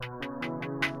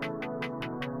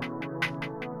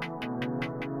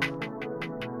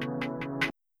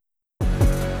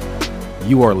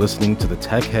You are listening to the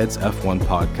Tech Heads F1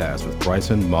 podcast with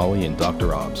Bryson, Molly, and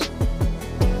Dr. Obbs.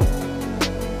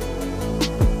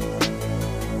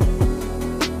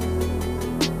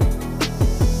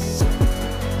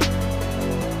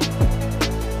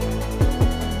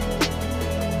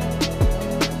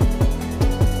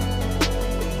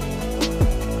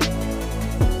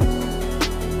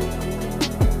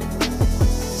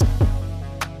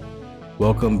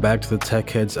 Welcome back to the Tech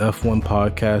Heads F1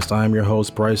 podcast. I'm your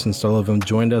host, Bryson Sullivan,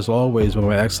 joined as always by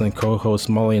my excellent co-hosts,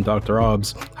 Molly and Dr.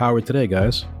 Obbs. How are we today,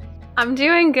 guys? I'm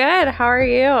doing good. How are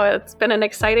you? It's been an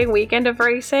exciting weekend of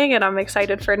racing, and I'm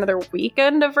excited for another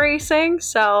weekend of racing,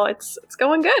 so it's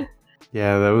going good.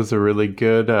 Yeah, that was a really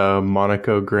good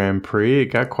Monaco Grand Prix.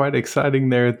 It got quite exciting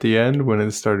there at the end when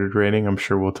it started raining. I'm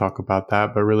sure we'll talk about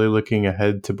that, but really looking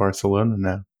ahead to Barcelona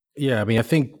now. Yeah, I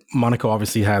think Monaco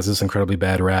obviously has this incredibly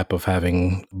bad rap of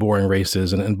having boring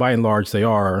races, and by and large they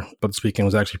are, but this weekend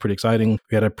was actually pretty exciting.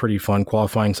 We had a pretty fun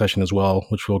qualifying session as well,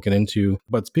 which we'll get into.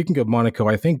 But speaking of Monaco,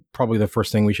 I think probably the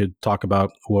first thing we should talk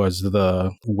about was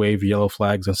the wave yellow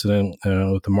flags incident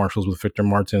with the marshals with Victor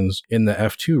Martins in the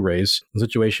F2 race, a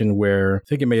situation where I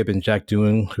think it may have been Jack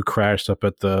Doohan who crashed up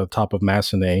at the top of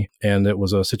Massenet, and it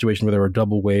was a situation where there were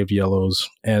double waved yellows,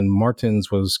 and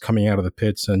Martins was coming out of the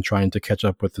pits and trying to catch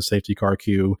up with the safety car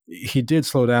queue. He did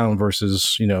slow down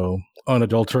versus,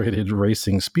 unadulterated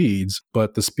racing speeds,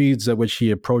 but the speeds at which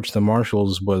he approached the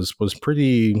marshals was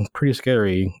pretty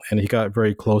scary, and he got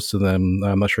very close to them.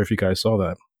 I'm not sure if you guys saw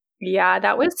that. Yeah,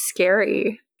 that was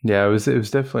scary. Yeah, it was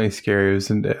definitely scary.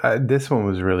 This one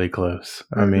was really close.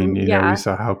 I mean, we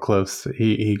saw how close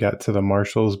he got to the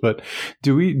marshals. But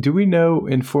do we know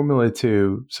in Formula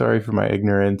 2? Sorry for my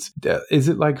ignorance. Is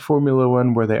it like Formula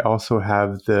 1 where they also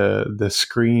have the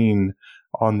screen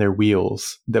on their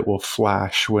wheels that will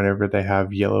flash whenever they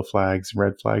have yellow flags,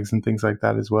 red flags, and things like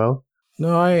that as well?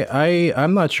 No,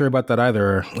 I'm not sure about that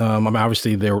either.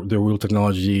 Obviously their wheel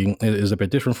technology is a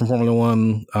bit different from Formula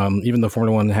One. Even though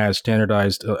Formula One has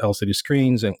standardized LCD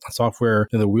screens and software,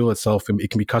 and the wheel itself,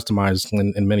 it can be customized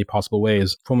in many possible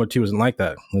ways. Formula 2 isn't like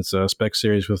that. It's a spec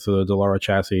series with the Dallara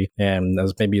chassis, and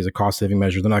as a cost-saving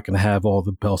measure, they're not going to have all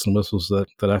the bells and whistles that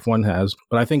F1 has.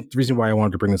 But I think the reason why I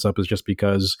wanted to bring this up is just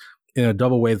because in a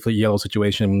double wave yellow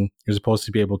situation, you're supposed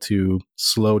to be able to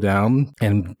slow down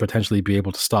and potentially be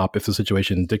able to stop if the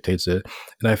situation dictates it.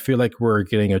 And I feel like we're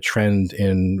getting a trend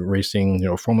in racing,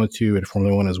 Formula 2 and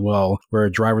Formula 1 as well, where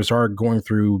drivers are going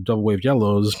through double wave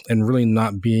yellows and really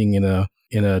not being in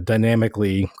a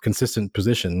dynamically consistent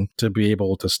position to be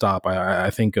able to stop. I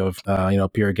think of,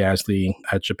 Pierre Gasly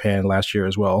at Japan last year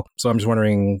as well. So I'm just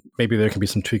wondering, maybe there can be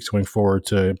some tweaks going forward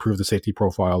to improve the safety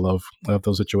profile of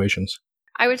those situations.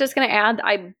 I was just going to add,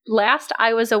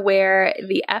 I was aware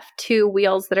the F2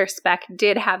 wheels that are spec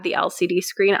did have the LCD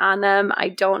screen on them. I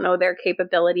don't know their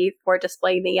capability for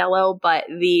displaying the yellow, but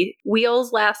the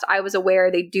wheels last I was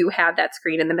aware, they do have that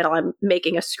screen in the middle. I'm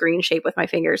making a screen shape with my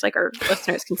fingers, like our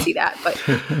listeners can see that, but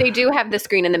they do have the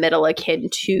screen in the middle akin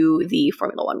to the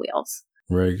Formula 1 wheels.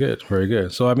 Very good. Very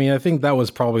good. So, I think that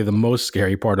was probably the most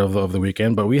scary part of the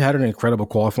weekend, but we had an incredible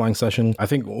qualifying session. I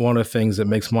think one of the things that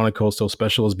makes Monaco so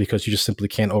special is because you just simply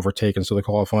can't overtake. And so the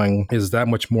qualifying is that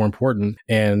much more important.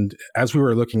 And as we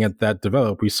were looking at that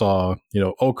develop, we saw,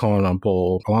 Ocon on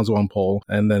pole, Alonso on pole,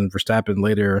 and then Verstappen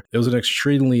later. It was an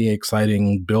extremely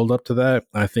exciting build up to that.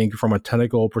 I think from a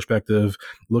technical perspective,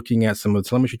 looking at some of the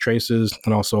telemetry traces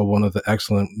and also one of the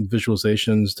excellent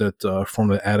visualizations that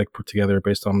Formula Addict put together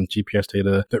based on GPS data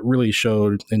that really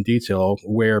showed in detail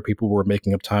where people were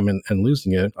making up time and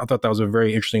losing it. I thought that was a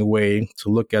very interesting way to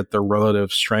look at the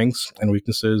relative strengths and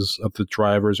weaknesses of the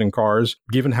drivers and cars.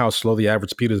 Given how slow the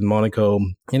average speed is in Monaco,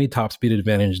 any top speed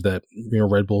advantage that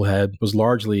Red Bull had was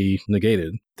largely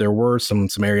negated. There were some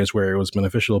areas where it was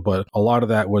beneficial, but a lot of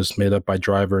that was made up by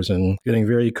drivers and getting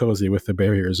very cozy with the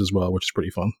barriers as well, which is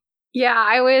pretty fun. Yeah,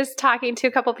 I was talking to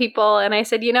a couple people and I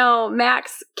said,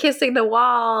 Max kissing the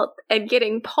wall and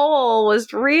getting pole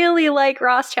was really like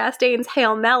Ross Chastain's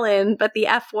Hail Melon, but the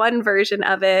F1 version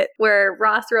of it, where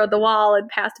Ross rode the wall and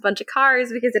passed a bunch of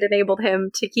cars because it enabled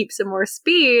him to keep some more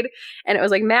speed. And it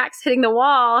was like Max hitting the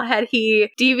wall, had he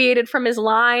deviated from his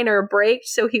line or braked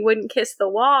so he wouldn't kiss the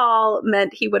wall,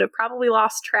 meant he would have probably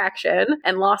lost traction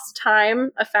and lost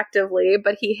time effectively.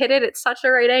 But he hit it at such a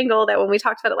right angle that when we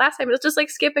talked about it last time, it was just like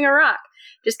skipping a rock.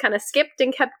 Just kind of skipped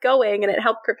and kept going, and it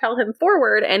helped propel him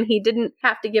forward, and he didn't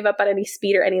have to give up on any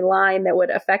speed or any line that would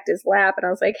affect his lap. And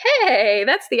I was like, hey,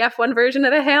 that's the F1 version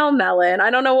of the Hail Melon. I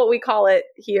don't know what we call it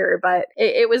here, but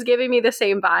it was giving me the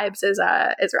same vibes as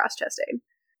Ross Chastain.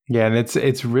 Yeah, and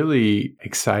it's really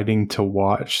exciting to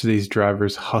watch these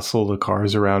drivers hustle the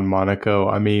cars around Monaco.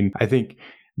 I think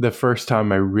the first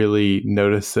time I really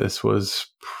noticed this was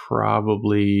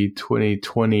probably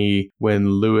 2020 when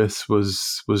Lewis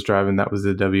was driving. That was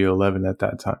the W11 at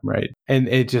that time, right? And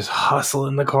it just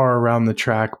hustling the car around the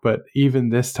track. But even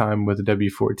this time with the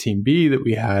W14B that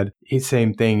we had,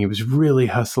 same thing. He was really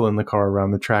hustling the car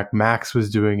around the track. Max was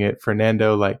doing it.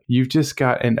 Fernando, like you've just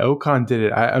got, and Ocon did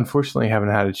it. I unfortunately haven't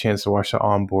had a chance to watch the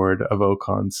onboard of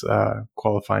Ocon's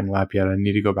qualifying lap yet. I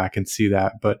need to go back and see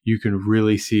that. But you can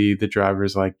really see the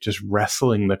drivers like just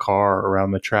wrestling the car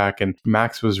around the track. And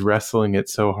Max was wrestling it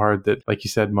so hard that, like you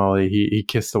said, Molly, he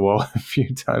kissed the wall a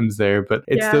few times there. But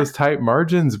it's those tight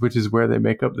margins, which is where they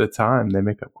make up the time. They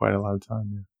make up quite a lot of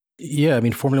time. Yeah. Yeah, I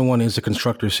mean, Formula One is a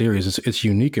constructor series. It's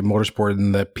unique in motorsport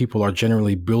in that people are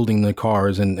generally building the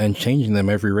cars and changing them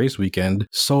every race weekend.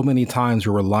 So many times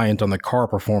we're reliant on the car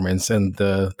performance and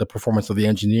the performance of the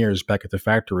engineers back at the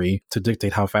factory to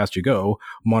dictate how fast you go.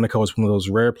 Monaco is one of those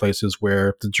rare places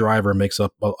where the driver makes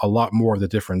up a lot more of the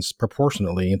difference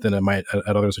proportionately than it might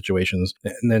at other situations.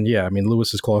 And then, yeah, I mean,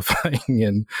 Lewis is qualifying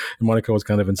in Monaco was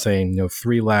kind of insane.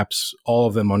 3 laps, all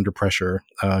of them under pressure.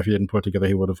 If he didn't put it together,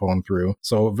 he would have fallen through.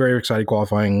 So very exciting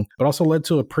qualifying, but also led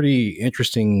to a pretty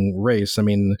interesting race. I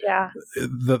mean,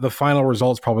 the final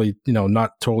results probably,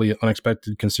 not totally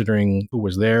unexpected considering who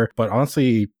was there, but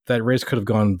honestly, that race could have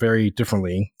gone very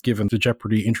differently given the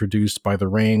jeopardy introduced by the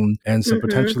rain and some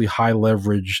potentially high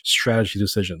leverage strategy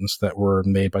decisions that were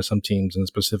made by some teams, and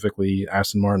specifically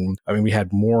Aston Martin. I mean, we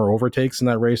had more overtakes in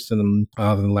that race than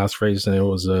the last race, and it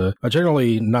was a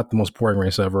generally not the most boring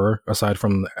race ever, aside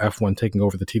from F1 taking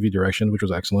over the TV direction, which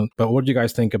was excellent. But what did you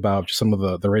guys think about just some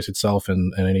of the race itself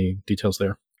and any details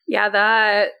there? Yeah,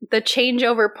 the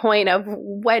changeover point of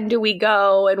when do we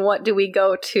go and what do we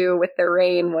go to with the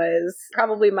rain was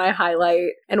probably my highlight.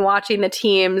 And watching the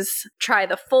teams try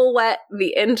the full wet,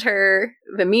 the inter,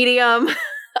 the medium.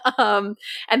 And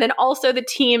then also the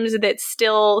teams that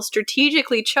still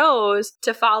strategically chose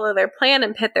to follow their plan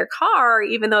and pit their car,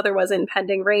 even though there was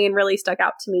impending rain, really stuck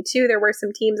out to me too. There were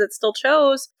some teams that still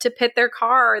chose to pit their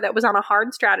car that was on a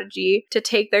hard strategy to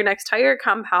take their next tire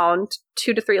compound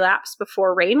 2 to 3 laps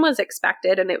before rain was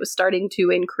expected, and it was starting to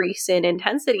increase in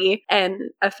intensity and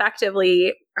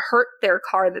effectively hurt their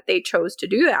car that they chose to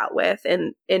do that with,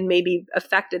 and maybe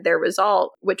affected their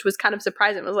result, which was kind of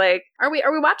surprising. It was like, are we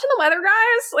watching the weather,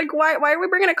 guys? Like, why are we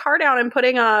bringing a car down and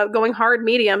putting going hard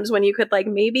mediums when you could like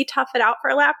maybe tough it out for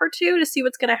a lap or two to see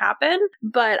what's going to happen?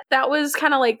 But that was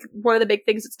kind of like one of the big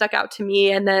things that stuck out to me.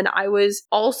 And then I was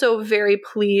also very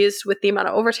pleased with the amount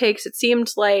of overtakes. It seemed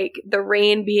like the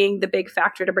rain being the big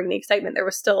factor to bring the excitement, there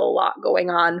was still a lot going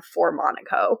on for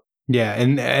Monaco. Yeah,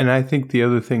 and I think the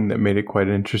other thing that made it quite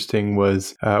interesting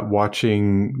was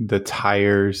watching the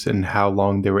tires and how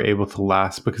long they were able to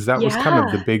last, because that was kind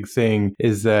of the big thing,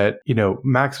 is that,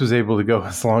 Max was able to go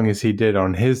as long as he did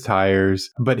on his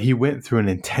tires, but he went through an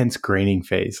intense graining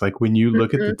phase. Like when you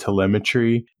look at the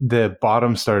telemetry, the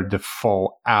bottom started to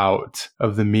fall out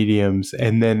of the mediums,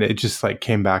 and then it just like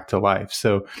came back to life.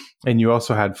 So, and you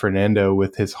also had Fernando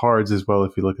with his hards as well.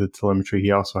 If you look at the telemetry,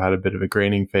 he also had a bit of a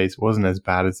graining phase. It wasn't as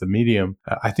bad as the medium.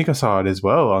 I think I saw it as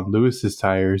well on Lewis's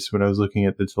tires. When I was looking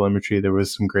at the telemetry, there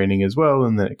was some graining as well,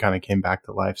 and then it kind of came back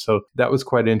to life. So that was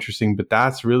quite interesting, but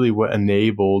that's really what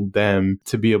enabled them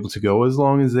to be able to go as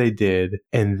long as they did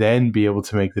and then be able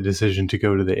to make the decision to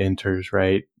go to the inters,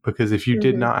 right? Because if you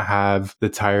did not have the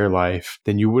tire life,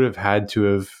 then you would have had to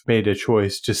have made a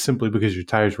choice just simply because your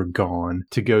tires were gone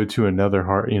to go to another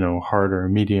hard, hard or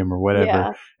medium or whatever.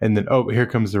 Yeah. And then, here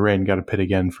comes the rain, got to pit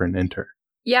again for an inter.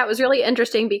 Yeah, it was really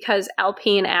interesting because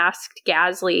Alpine asked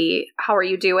Gasly, how are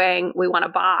you doing? We want a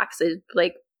box. It's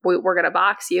like, we're going to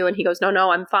box you. And he goes, no,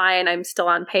 I'm fine. I'm still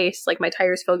on pace. Like my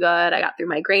tires feel good. I got through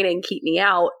my graining, keep me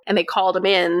out. And they called him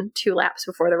in 2 laps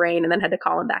before the rain and then had to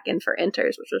call him back in for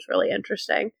inters, which was really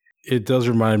interesting. It does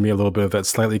remind me a little bit of that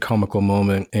slightly comical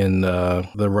moment in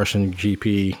the Russian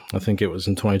GP. I think it was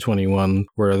in 2021,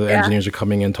 where the engineers are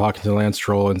coming in talking to Lance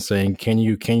Stroll and saying, "Can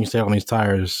you stay out on these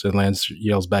tires?" And Lance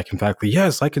yells back emphatically,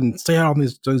 "Yes, I can stay out on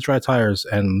these dry tires."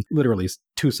 And literally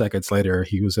 2 seconds later,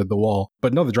 he was at the wall.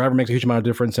 But no, the driver makes a huge amount of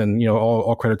difference, and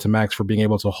all credit to Max for being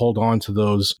able to hold on to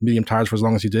those medium tires for as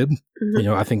long as he did.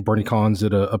 Mm-hmm. I think Bernie Collins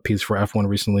did a piece for F1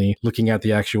 recently, looking at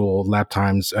the actual lap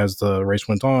times as the race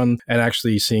went on, and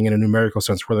actually seeing in a numerical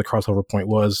sense where the crossover point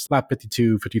was, lap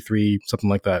 52, 53, something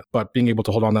like that. But being able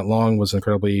to hold on that long was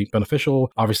incredibly beneficial.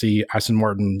 Obviously, Aston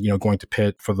Martin, going to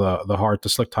pit for the hard to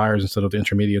slick tires instead of the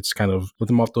intermediates kind of let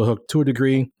them off the hook to a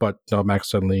degree, but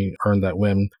Max suddenly earned that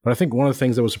win. But I think one of the things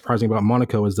things that was surprising about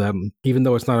Monaco is that even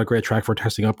though it's not a great track for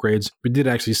testing upgrades, we did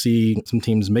actually see some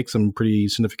teams make some pretty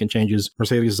significant changes.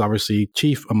 Mercedes is obviously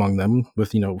chief among them,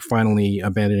 with, finally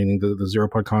abandoning the zero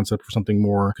pod concept for something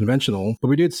more conventional. But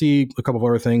we did see a couple of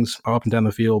other things up and down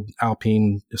the field.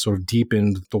 Alpine sort of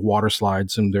deepened the water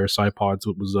slides in their side pods.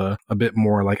 So it was a bit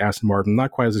more like Aston Martin,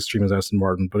 not quite as extreme as Aston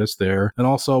Martin, but it's there. And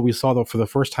also we saw that for the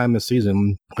first time this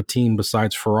season, a team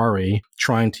besides Ferrari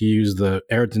trying to use the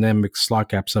aerodynamic slot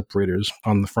gap separators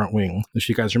on the front wing. If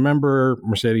you guys remember,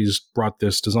 Mercedes brought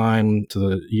this design to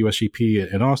the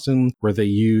USGP in Austin, where they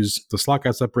use the slot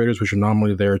gap separators, which are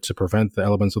normally there to prevent the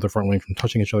elements of the front wing from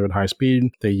touching each other at high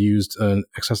speed. They used an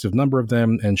excessive number of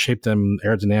them and shaped them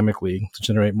aerodynamically to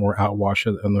generate more outwash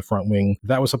on the front wing.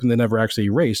 That was something they never actually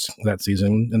raced that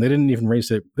season, and they didn't even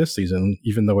race it this season,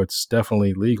 even though it's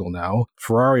definitely legal now.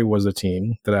 Ferrari was the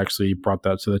team that actually brought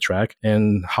that to the track,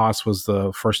 and Haas was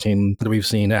the first team that we've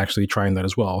seen actually trying that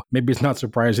as well. Maybe it's not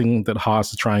surprising that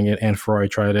Haas is trying it and Ferrari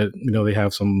tried it. They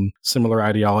have some similar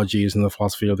ideologies in the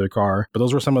philosophy of their car, but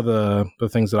those were some of the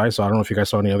things that I saw. I don't know if you guys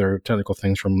saw any other technical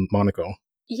things from Monaco.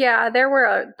 Yeah, there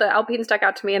were the Alpine stuck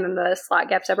out to me, and then the slot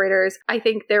gap separators. I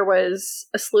think there was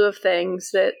a slew of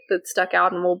things that stuck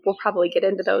out, and we'll probably get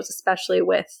into those, especially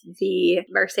with the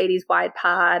Mercedes wide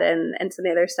pod and some of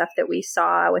the other stuff that we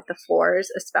saw with the floors,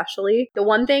 especially. The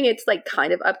one thing, it's like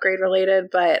kind of upgrade related,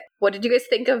 but what did you guys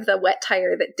think of the wet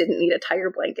tire that didn't need a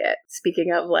tire blanket?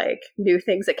 Speaking of like new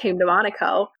things that came to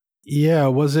Monaco.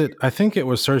 Yeah, I think it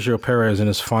was Sergio Perez in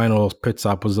his final pit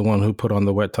stop was the one who put on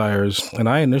the wet tires. And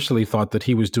I initially thought that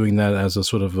he was doing that as a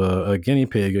sort of a guinea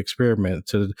pig experiment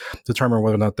to determine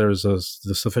whether or not there's the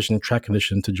sufficient track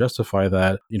condition to justify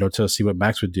that, to see what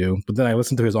Max would do. But then I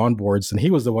listened to his onboards, and he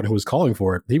was the one who was calling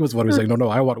for it. He was the one who was like, no,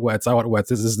 I want wets.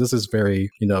 This is very,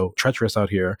 treacherous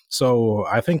out here. So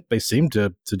I think they seem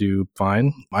to do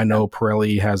fine. I know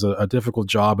Pirelli has a difficult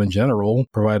job in general,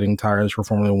 providing tires for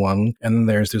Formula One. And then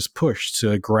there's this push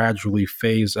to gradually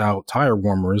phase out tire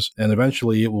warmers, and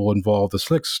eventually it will involve the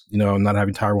slicks, not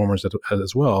having tire warmers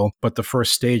as well. But the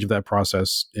first stage of that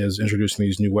process is introducing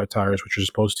these new wet tires, which are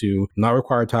supposed to not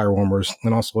require tire warmers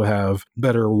and also have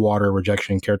better water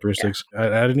rejection characteristics.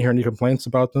 Yeah. I didn't hear any complaints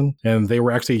about them, and they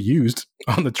were actually used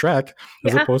on the track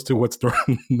as opposed to what's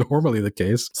normally the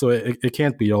case. So it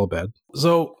can't be all bad.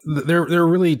 So there are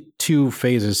really two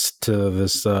phases to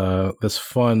this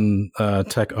fun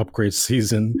tech upgrade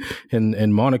season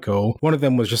in Monaco. One of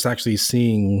them was just actually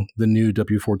seeing the new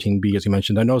W14B, as you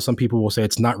mentioned. I know some people will say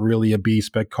it's not really a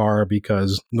B-spec car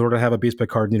because in order to have a B-spec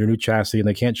car, you need a new chassis, and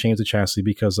they can't change the chassis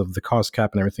because of the cost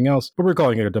cap and everything else. But we're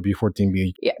calling it a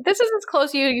W14B. Yeah, this is as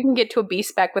close you can get to a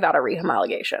B-spec without a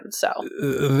rehomologation. So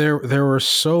there were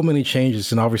so many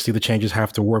changes, and obviously the changes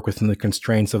have to work within the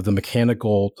constraints of the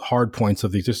mechanical hard points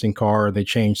of the existing car. They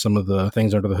changed some of the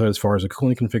things under the hood as far as the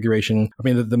cooling configuration. I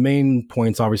mean, the main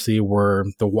points obviously were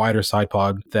the wider side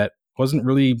pod that wasn't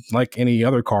really like any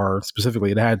other car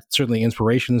specifically. It had certainly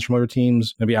inspirations from other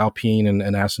teams, maybe Alpine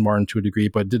and Aston Martin to a degree,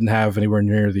 but didn't have anywhere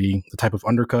near the type of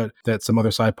undercut that some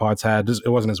other side pods had. It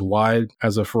wasn't as wide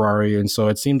as a Ferrari. And so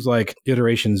it seems like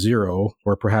iteration 0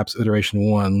 or perhaps iteration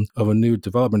 1 of a new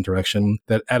development direction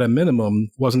that at a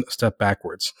minimum wasn't a step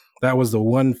backwards. That was the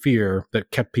one fear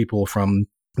that kept people from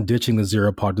ditching the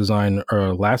zero pod design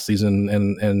last season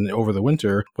and over the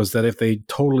winter, was that if they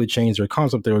totally changed their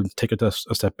concept, they would take a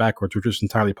step backwards, which is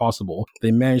entirely possible.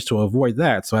 They managed to avoid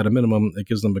that. So at a minimum, it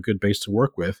gives them a good base to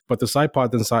work with. But the side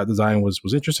pod design was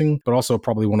interesting, but also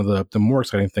probably one of the more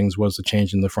exciting things was the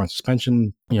change in the front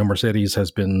suspension. Mercedes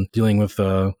has been dealing with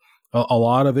a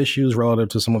lot of issues relative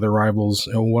to some of their rivals.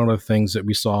 And one of the things that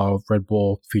we saw Red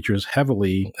Bull features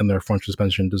heavily in their front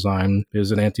suspension design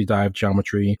is an anti-dive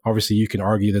geometry. Obviously, you can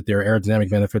argue that there are aerodynamic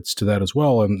benefits to that as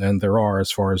well, and there are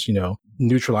as far as,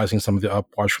 neutralizing some of the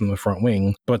upwash from the front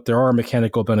wing. But there are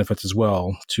mechanical benefits as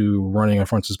well to running a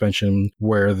front suspension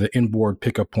where the inboard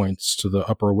pickup points to the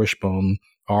upper wishbone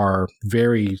are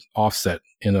very offset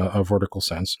in a vertical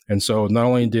sense. And so not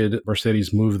only did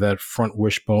Mercedes move that front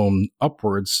wishbone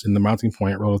upwards in the mounting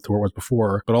point relative to where it was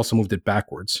before, but also moved it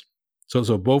backwards.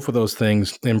 So both of those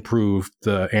things improved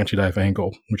the anti-dive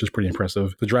angle, which is pretty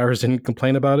impressive. The drivers didn't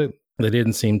complain about it. They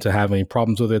didn't seem to have any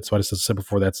problems with it. So I just said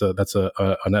before, that's a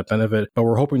net benefit. But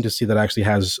we're hoping to see that actually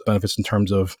has benefits in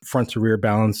terms of front to rear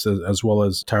balance as well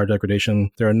as tire degradation.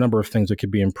 There are a number of things that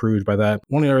could be improved by that.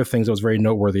 One of the other things that was very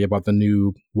noteworthy about the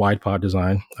new wide pod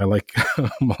design, I like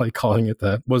calling it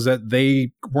that, was that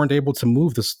they weren't able to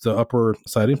move the upper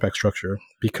side impact structure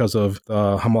because of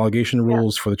the homologation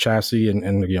rules for the chassis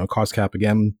and cost cap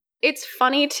again. It's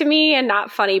funny to me, and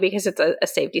not funny because it's a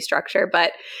safety structure,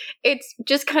 but it's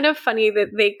just kind of funny that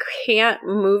they can't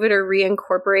move it or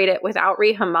reincorporate it without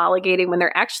rehomologating when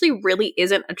there actually really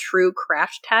isn't a true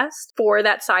crash test for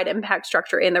that side impact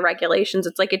structure in the regulations.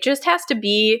 It's like, it just has to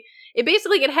be,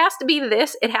 it has to be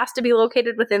this, it has to be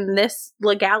located within this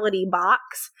legality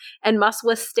box and must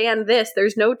withstand this.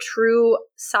 There's no true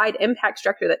side impact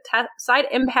structure side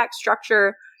impact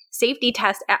structure safety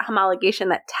test at homologation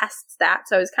that tests that.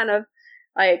 So I was kind of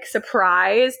like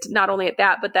surprised not only at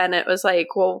that, but then it was like,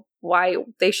 well, why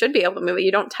they should be able to move it.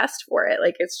 You don't test for it.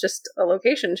 Like, it's just a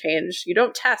location change. You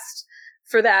don't test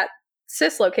for that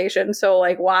cis location. So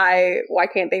like, why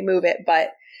can't they move it?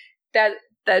 But that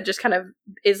just kind of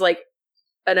is like,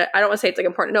 and I don't want to say it's like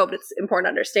important to know, but it's important to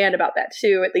understand about that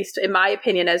too, at least in my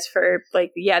opinion, as for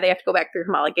like, yeah, they have to go back through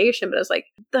homologation, but it's like,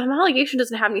 the homologation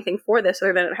doesn't have anything for this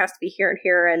other than it has to be here and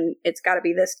here, and it's got to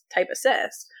be this type of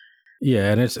cis.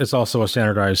 Yeah, and it's also a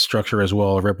standardized structure as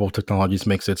well. Ripple Technologies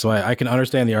makes it. So I can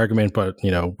understand the argument, but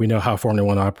we know how Formula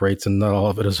One operates, and not all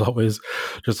of it is always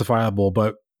justifiable.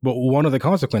 But one of the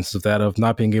consequences of that, of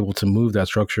not being able to move that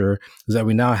structure, is that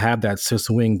we now have that cis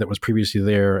wing that was previously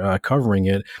there covering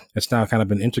it. It's now kind of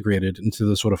been integrated into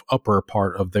the sort of upper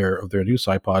part of their new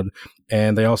side pod.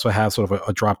 And they also have sort of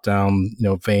a drop down,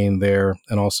 vein there,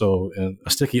 and also a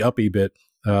sticky uppy bit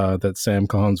that Sam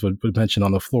Collins would mention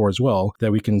on the floor as well,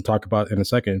 that we can talk about in a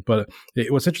second. But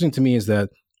what's interesting to me is that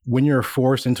when you're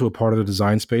forced into a part of the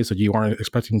design space that you aren't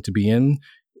expecting to be in,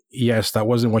 yes, that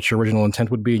wasn't what your original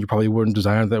intent would be. You probably wouldn't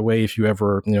design it that way if you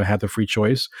ever, had the free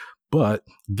choice. But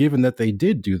given that they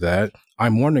did do that,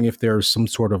 I'm wondering if there's some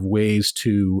sort of ways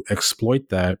to exploit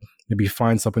that, maybe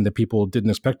find something that people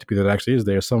didn't expect to be that actually is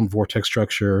there, some vortex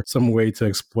structure, some way to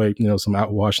exploit, some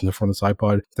outwash in the front of the side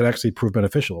pod that actually proved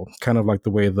beneficial, kind of like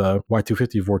the way the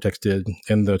Y250 vortex did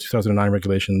in the 2009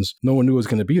 regulations. No one knew it was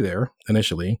going to be there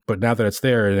initially, but now that it's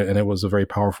there, and it was a very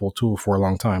powerful tool for a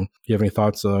long time. Do you have any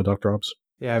thoughts, Dr. Obbs?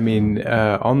 Yeah, I mean,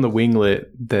 on the winglet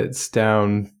that's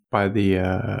down by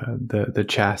the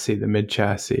chassis, the mid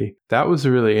chassis, that was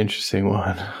a really interesting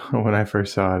one. When I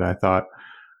first saw it, I thought,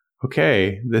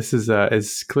 okay, this is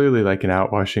it's clearly like an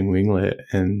outwashing winglet,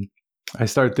 and I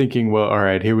started thinking, well, all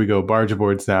right, here we go, barge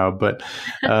boards now. But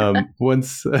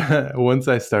once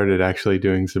I started actually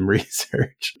doing some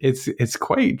research, it's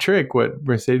quite trick what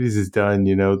Mercedes has done.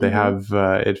 They have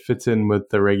it fits in with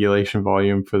the regulation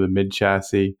volume for the mid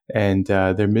chassis, and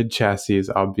their mid chassis is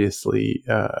obviously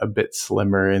a bit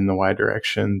slimmer in the Y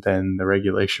direction than the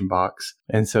regulation box,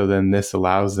 and so then this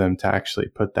allows them to actually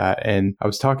put that. And I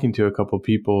was talking to a couple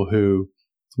people who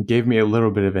gave me a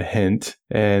little bit of a hint,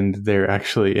 and they're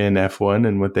actually in F1,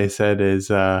 and what they said is,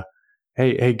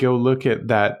 hey, go look at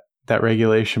that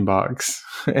regulation box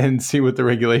and see what the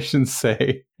regulations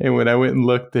say. And when I went and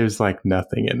looked, there's like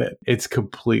nothing in it. It's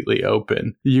completely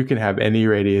open. You can have any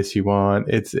radius you want.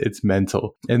 It's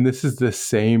mental. And this is the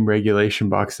same regulation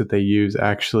box that they use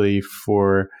actually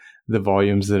for the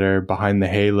volumes that are behind the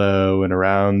halo and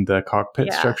around the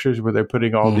cockpit structures, where they're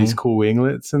putting all these cool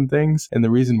winglets and things. And the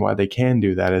reason why they can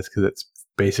do that is because it's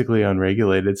basically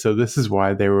unregulated. So this is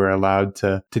why they were allowed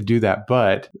to do that.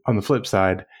 But on the flip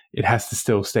side, it has to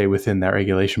still stay within that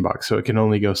regulation box. So it can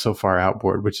only go so far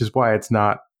outboard, which is why it's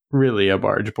not really a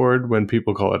barge board when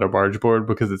people call it a barge board,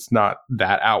 because it's not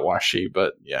that outwashy.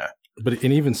 But yeah. But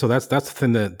and even so, that's the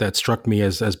thing that struck me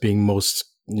as being most,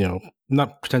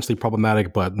 not potentially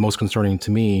problematic, but most concerning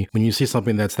to me. When you see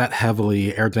something that's that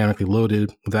heavily aerodynamically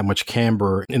loaded with that much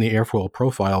camber in the airfoil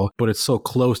profile, but it's so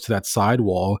close to that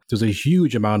sidewall, there's a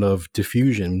huge amount of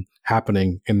diffusion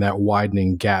happening in that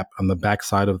widening gap on the back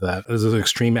side of that. There's an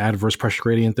extreme adverse pressure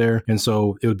gradient there. And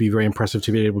so it would be very impressive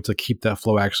to be able to keep that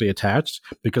flow actually attached,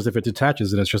 because if it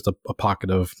detaches, then it's just a pocket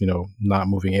of, not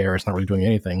moving air. It's not really doing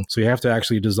anything. So you have to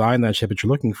actually design that shape that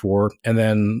you're looking for, and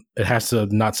then it has to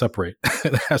not separate.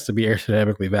 It has to be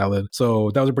aerodynamically valid.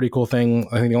 So that was a pretty cool thing.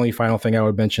 I think the only final thing I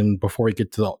would mention before we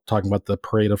get to talking about the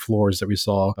parade of floors that we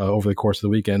saw over the course of the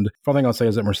weekend, final thing I'll say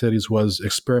is that Mercedes was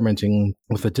experimenting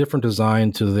with a different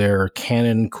design to their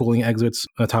cannon cooling exits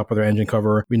on the top of their engine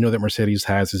cover. We know that Mercedes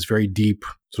has this very deep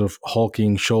sort of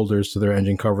hulking shoulders to their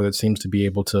engine cover that seems to be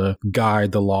able to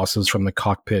guide the losses from the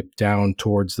cockpit down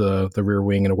towards the rear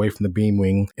wing and away from the beam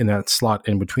wing in that slot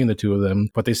in between the two of them.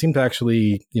 But they seem to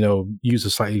actually, use a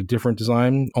slightly different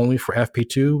design only for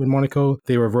FP2 in Monaco.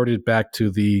 They reverted back to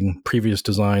the previous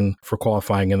design for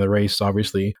qualifying in the race,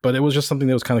 obviously. But it was just something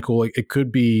that was kind of cool. Like, it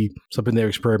could be something they're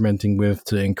experimenting with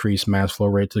to increase mass flow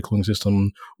rate to the cooling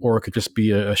system, or it could just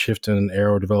be a shift in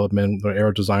aero development or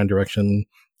aero design direction,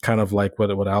 kind of like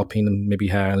what Alpine maybe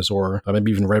has, or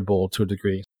maybe even Red Bull to a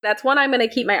degree. That's one I'm going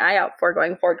to keep my eye out for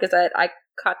going forward, because I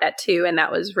caught that too, and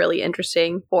that was really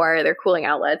interesting for their cooling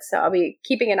outlets. So I'll be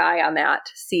keeping an eye on that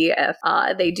to see if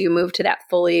they do move to that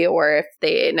fully or if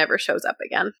it never shows up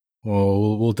again.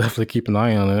 Well, we'll definitely keep an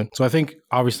eye on it. So I think,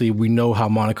 obviously, we know how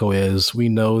Monaco is. We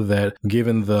know that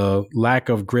given the lack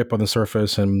of grip on the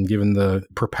surface and given the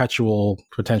perpetual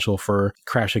potential for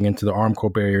crashing into the arm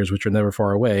core barriers, which are never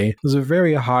far away, there's a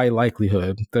very high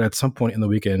likelihood that at some point in the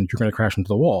weekend, you're going to crash into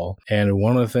the wall. And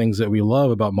one of the things that we love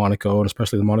about Monaco, and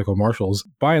especially the Monaco Marshals,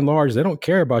 by and large, they don't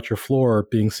care about your floor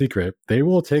being secret. They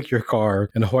will take your car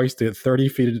and hoist it 80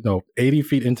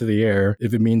 feet into the air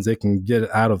if it means they can get it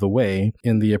out of the way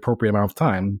in the appropriate amount of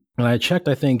time. And I checked,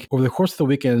 I think, over the course of the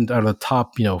weekend, out of the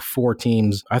top, 4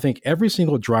 teams, I think every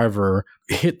single driver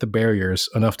hit the barriers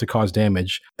enough to cause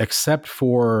damage, except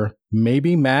for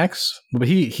maybe Max, but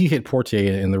he hit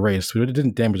Portier in the race. So it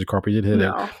didn't damage the car, but he did hit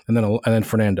it. And then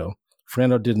Fernando.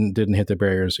 Fernando didn't hit the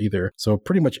barriers either. So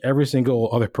pretty much every single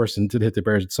other person did hit the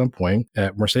barriers at some point.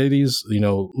 At Mercedes,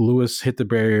 Lewis hit the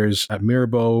barriers at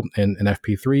Mirabeau and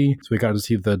FP3. So we got to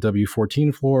see the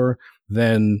W14 floor.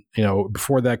 Then,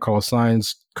 before that, Carlos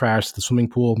Sainz crashed the swimming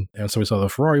pool. And so we saw the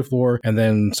Ferrari floor. And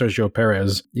then Sergio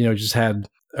Perez, just had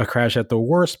a crash at the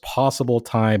worst possible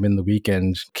time in the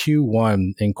weekend,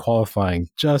 Q1 in qualifying.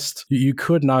 Just, you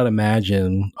could not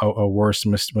imagine a worse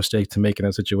mistake to make in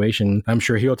that situation. I'm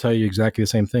sure he'll tell you exactly the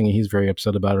same thing, and he's very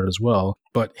upset about it as well.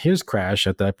 But his crash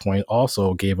at that point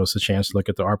also gave us a chance to look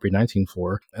at the RP19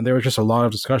 floor. And there was just a lot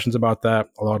of discussions about that,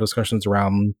 a lot of discussions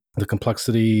around the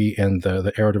complexity and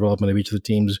the aero development of each of the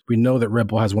teams. We know that Red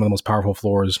Bull has one of the most powerful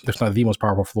floors, if not the most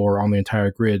powerful floor on the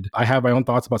entire grid. I have my own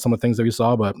thoughts about some of the things that we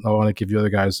saw, but I want to give you other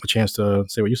guys a chance to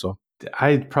say what you saw.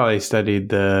 I probably studied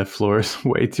the floors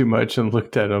way too much and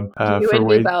looked at them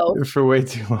for way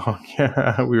too long.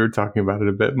 Yeah, we were talking about it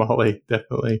a bit, Molly,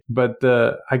 definitely. But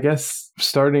I guess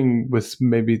starting with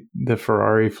maybe the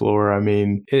Ferrari floor, I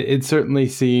mean, it certainly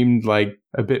seemed like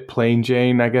a bit plain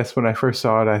Jane. I guess when I first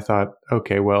saw it, I thought,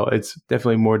 okay, well, it's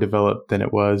definitely more developed than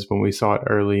it was when we saw it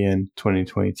early in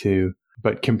 2022.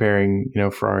 But comparing,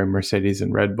 Ferrari, Mercedes,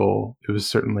 and Red Bull, it was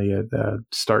certainly a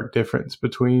stark difference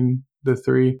between the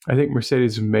three. I think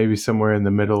Mercedes was maybe somewhere in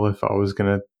the middle if I was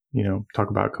going to, talk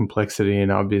about complexity,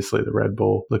 and obviously the Red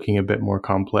Bull looking a bit more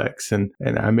complex. And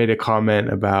I made a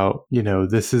comment about,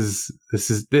 this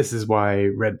is why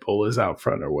Red Bull is out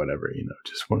front or whatever,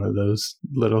 just one of those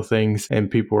little things. And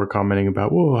people were commenting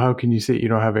about, whoa, how can you see it? You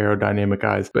don't have aerodynamic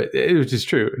eyes. But it was just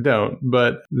true. Don't.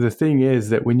 But the thing is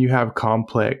that when you have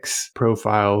complex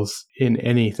profiles in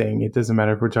anything, it doesn't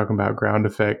matter if we're talking about ground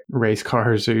effect race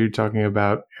cars or you're talking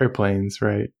about airplanes,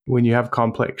 right? When you have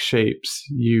complex shapes,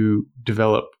 you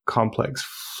develop complex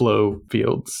flow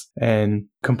fields. And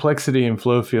complexity in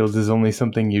flow fields is only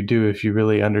something you do if you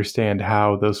really understand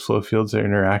how those flow fields are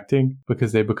interacting,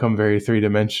 because they become very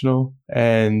three-dimensional.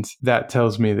 And that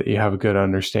tells me that you have a good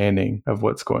understanding of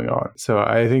what's going on. So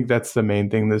I think that's the main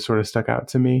thing that sort of stuck out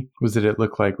to me, was that it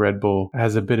looked like Red Bull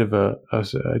has a bit of a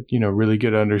really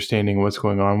good understanding of what's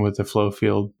going on with the flow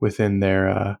field within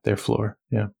their floor.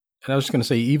 Yeah. And I was just going to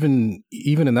say, even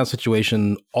in that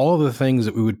situation, all of the things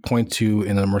that we would point to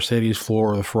in a Mercedes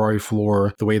floor or the Ferrari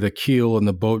floor, the way the keel and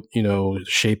the boat,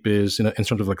 shape is in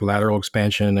terms of like lateral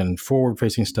expansion and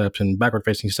forward-facing steps and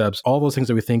backward-facing steps, all those things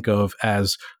that we think of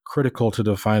as critical to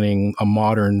defining a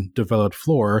modern developed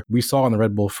floor, we saw in the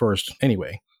Red Bull first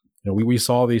anyway. We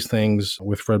saw these things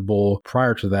with Red Bull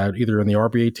prior to that, either in the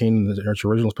RB18 in its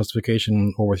original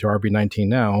specification or with the RB19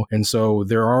 now. And so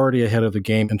they're already ahead of the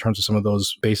game in terms of some of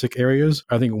those basic areas.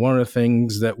 I think one of the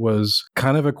things that was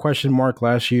kind of a question mark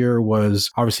last year was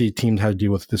obviously teams had to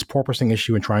deal with this porpoising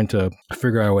issue and trying to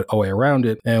figure out a way around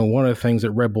it. And one of the things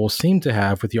that Red Bull seemed to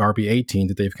have with the RB18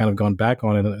 that they've kind of gone back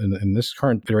on in this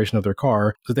current iteration of their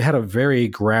car is they had a very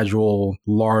gradual,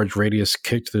 large radius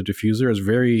kick to the diffuser. It's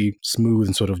very smooth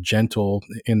and sort of gentle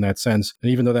in that sense.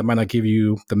 And even though that might not give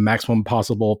you the maximum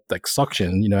possible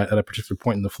suction, at a particular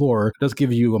point in the floor, it does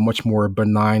give you a much more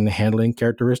benign handling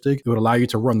characteristic. It would allow you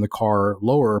to run the car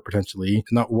lower potentially and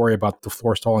not worry about the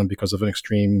floor stalling because of an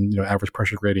extreme, average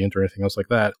pressure gradient or anything else like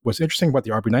that. What's interesting about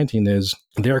the RB19 is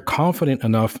they're confident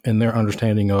enough in their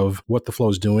understanding of what the flow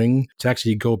is doing to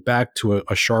actually go back to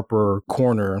a sharper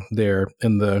corner there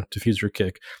in the diffuser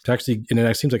kick. And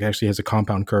it seems like it actually has a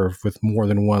compound curve with more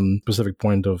than one specific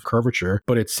point of curvature,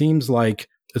 but it seems like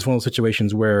it's one of those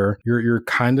situations where you're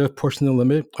kind of pushing the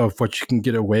limit of what you can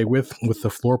get away with the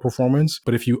floor performance.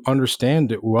 But if you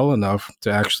understand it well enough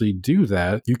to actually do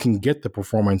that, you can get the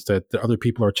performance that the other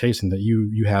people are chasing that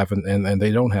you have and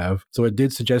they don't have. So it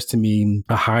did suggest to me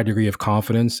a high degree of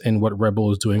confidence in what Red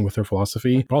Bull is doing with their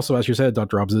philosophy. But also, as you said,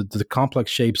 Dr. Robbs, the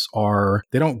complex shapes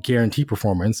they don't guarantee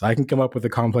performance. I can come up with a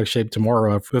complex shape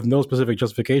tomorrow with no specific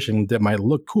justification that might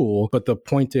look cool, but the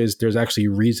point is there's actually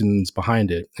reasons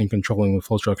behind it in controlling the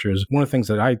flow structures. One of the things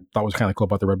that I thought was kind of cool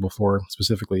about the Red Bull floor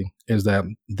specifically is that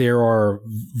there are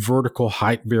vertical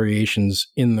height variations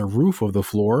in the roof of the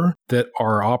floor that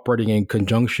are operating in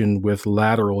conjunction with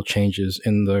lateral changes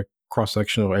in the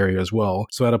cross-sectional area as well.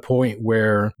 So at a point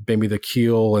where maybe the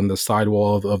keel and the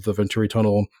sidewall of the Venturi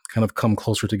tunnel kind of come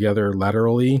closer together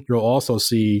laterally, you'll also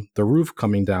see the roof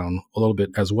coming down a little bit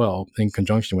as well in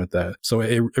conjunction with that. So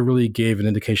it really gave an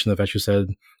indication of, as you said,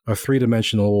 a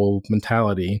three-dimensional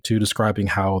mentality to describing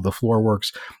how the floor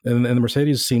works. And the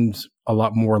Mercedes seemed a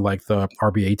lot more like the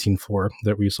RB18 floor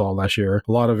that we saw last year.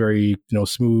 A lot of very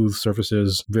smooth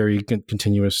surfaces, very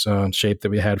continuous shape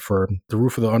that we had for the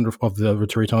roof of the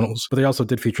Venturi tunnels. But they also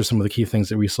did feature some of the key things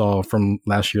that we saw from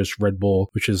last year's Red Bull,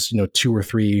 which is 2 or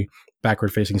 3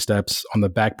 backward-facing steps on the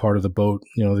back part of the boat,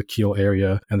 the keel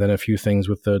area, and then a few things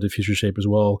with the diffuser shape as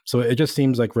well. So it just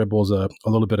seems like Red Bull's a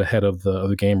little bit ahead of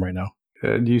the game right now.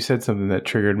 You said something that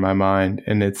triggered my mind,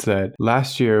 and it's that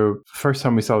last year, first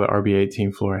time we saw the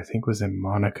RB18 floor, I think was in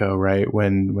Monaco, right?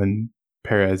 When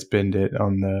Perez binned it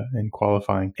in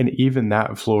qualifying. And even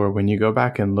that floor, when you go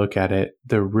back and look at it,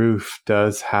 the roof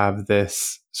does have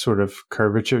this sort of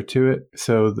curvature to it.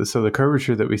 So the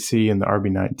curvature that we see in the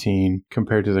RB19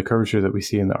 compared to the curvature that we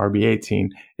see in the RB18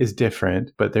 is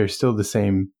different, but they're still the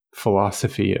same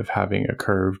philosophy of having a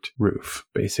curved roof,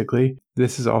 basically.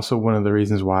 This is also one of the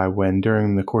reasons why when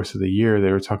during the course of the year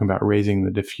they were talking about raising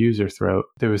the diffuser throat,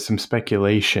 there was some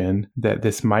speculation that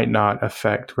this might not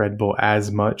affect Red Bull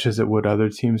as much as it would other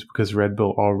teams because Red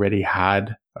Bull already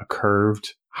had a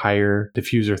curved higher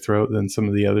diffuser throat than some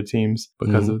of the other teams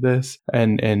because of this.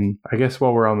 And I guess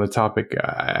while we're on the topic,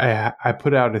 I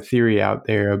put out a theory out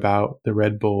there about the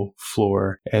Red Bull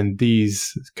floor and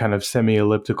these kind of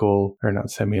semi-elliptical, or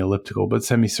not semi-elliptical, but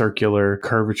semicircular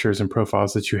curvatures and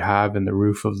profiles that you have in the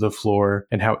roof of the floor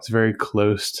and how it's very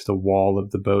close to the wall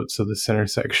of the boat. So the center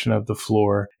section of the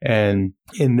floor. And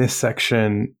in this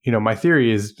section, my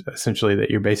theory is essentially that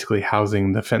you're basically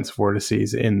housing the fence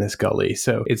vortices in this gully.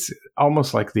 So it's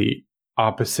almost like the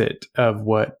opposite of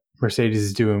what Mercedes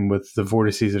is doing with the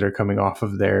vortices that are coming off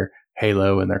of their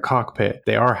halo and their cockpit.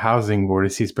 They are housing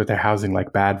vortices, but they're housing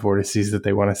like bad vortices that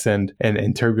they want to send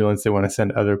and turbulence they want to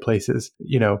send other places.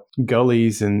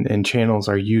 Gullies and channels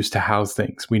are used to house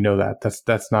things. We know that.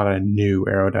 That's not a new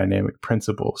aerodynamic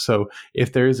principle. So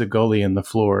if there is a gully in the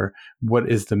floor, what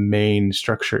is the main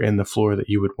structure in the floor that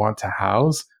you would want to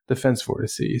house? The fence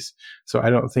vortices. So I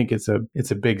don't think it's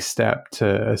a big step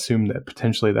to assume that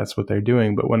potentially that's what they're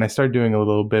doing. But when I started doing a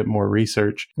little bit more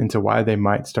research into why they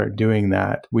might start doing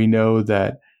that, we know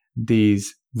that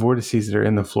these vortices that are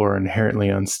in the floor are inherently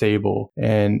unstable.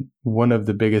 And one of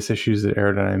the biggest issues that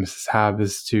aerodynamicists have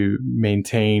is to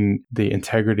maintain the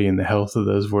integrity and the health of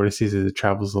those vortices as it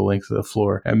travels the length of the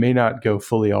floor. It may not go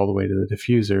fully all the way to the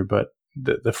diffuser, but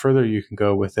the further you can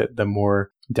go with it, the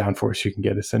more downforce you can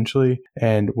get, essentially.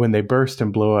 And when they burst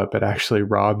and blow up, it actually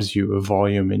robs you of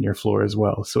volume in your floor as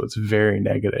well. So it's very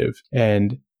negative.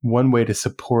 And one way to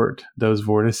support those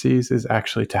vortices is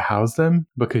actually to house them,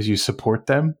 because you support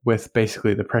them with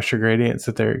basically the pressure gradients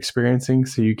that they're experiencing.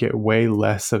 So you get way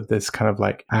less of this kind of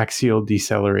like axial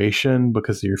deceleration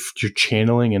because you're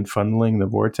channeling and funneling the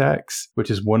vortex,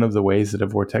 which is one of the ways that a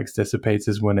vortex dissipates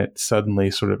is when it suddenly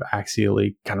sort of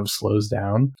axially kind of slows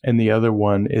down. And the other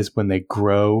one is when they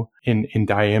grow in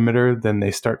diameter, then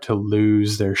they start to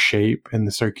lose their shape in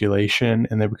the circulation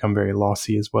and they become very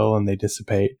lossy as well and they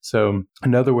dissipate. So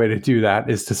another way to do that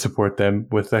is to support them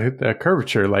with a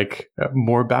curvature, like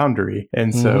more boundary.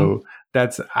 And so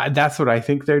that's what I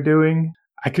think they're doing.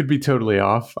 I could be totally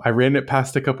off. I ran it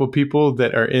past a couple of people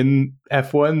that are in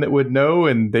F1 that would know,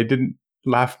 and they didn't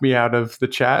laugh me out of the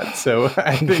chat. So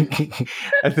I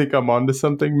think I'm onto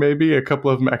something. Maybe a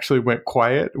couple of them actually went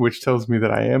quiet, which tells me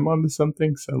that I am onto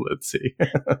something. So let's see.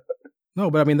 No,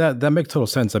 but I mean, that makes total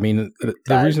sense. I mean,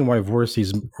 the reason why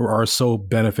vortices are so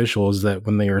beneficial is that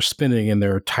when they are spinning and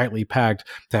they're tightly packed,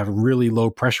 to have really low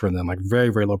pressure in them, like very,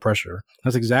 very low pressure.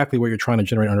 That's exactly what you're trying to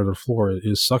generate under the floor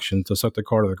is suction to suck the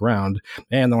car to the ground.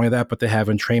 And not only that, but they have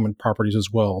entrainment properties as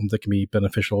well that can be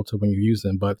beneficial to when you use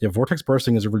them. But yeah, vortex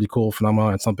bursting is a really cool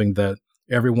phenomenon. It's something that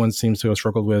everyone seems to have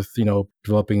struggled with,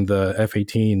 developing the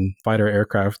F-18 fighter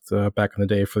aircraft back in the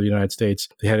day for the United States.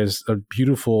 They had a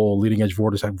beautiful leading edge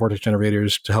vortex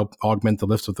generators to help augment the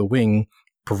lift of the wing,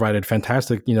 provided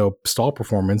fantastic, stall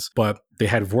performance, but they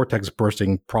had vortex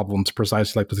bursting problems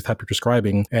precisely like the type you're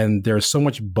describing. And there's so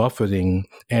much buffeting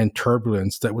and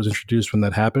turbulence that was introduced when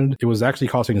that happened. It was actually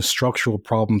causing structural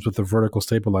problems with the vertical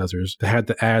stabilizers. They had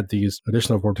to add these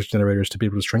additional vortex generators to be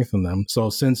able to strengthen them. So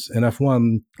since in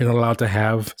F1, you're not allowed to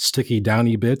have sticky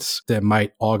downy bits that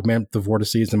might augment the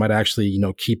vortices and might actually,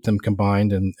 keep them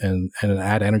combined and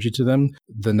add energy to them,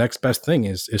 the next best thing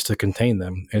is to contain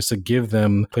them, is to give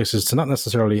them places to not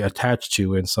necessarily attach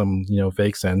to in some,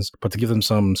 vague sense, but to give them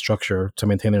some structure to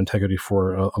maintain their integrity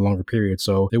for a longer period.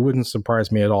 So it wouldn't surprise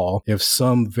me at all if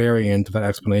some variant of that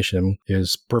explanation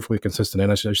is perfectly consistent. And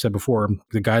as I said before,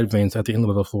 the guide vanes at the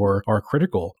inlet of the floor are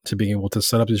critical to being able to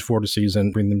set up these vortices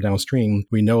and bring them downstream.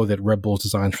 We know that Red Bull's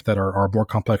designs for that are more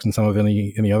complex than some of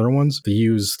any other ones. They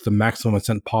use the maximum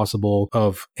extent possible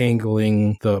of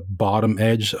angling the bottom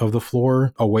edge of the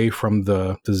floor away from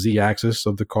the Z-axis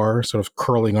of the car, sort of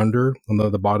curling under on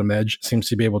the bottom edge. Seems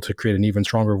to be able to create an even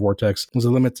stronger vortex. There's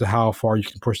a limit to how far you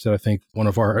can push that. I think one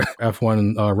of our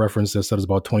F1 references said is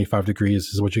about 25 degrees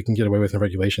is what you can get away with in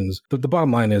regulations. The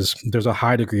bottom line is there's a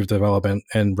high degree of development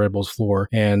in Red Bull's floor,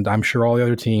 and I'm sure all the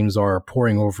other teams are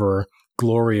poring over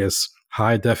glorious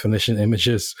high definition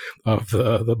images of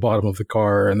the bottom of the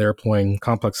car, and they're employing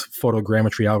complex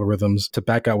photogrammetry algorithms to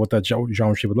back out what that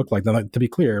geometry would look like. Now, to be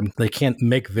clear, they can't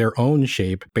make their own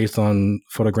shape based on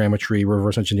photogrammetry,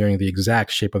 reverse engineering the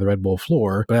exact shape of the Red Bull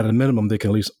floor, but at a minimum, they can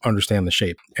at least understand the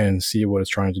shape and see what it's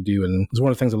trying to do. And it's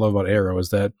one of the things I love about Aero is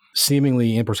that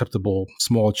seemingly imperceptible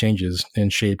small changes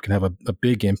in shape can have a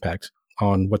big impact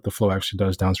on what the flow actually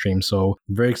does downstream. So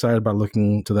I'm very excited about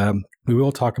looking to that. We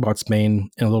will talk about Spain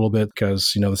in a little bit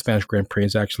because, the Spanish Grand Prix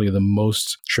is actually the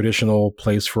most traditional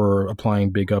place for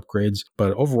applying big upgrades.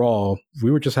 But overall,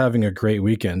 we were just having a great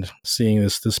weekend, seeing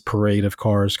this parade of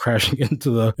cars crashing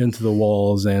into the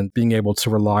walls and being able to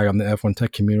rely on the F1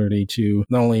 tech community to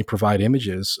not only provide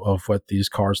images of what these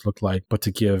cars look like, but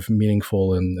to give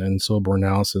meaningful and sober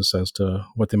analysis as to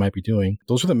what they might be doing.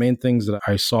 Those are the main things that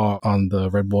I saw on the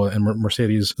Red Bull and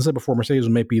Mercedes. As I said before, Mercedes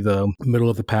might be the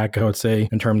middle of the pack, I would say,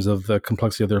 in terms of the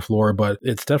complexity of their floor, but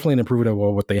it's definitely an improvement of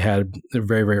what they had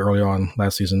very, very early on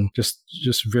last season. Just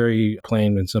very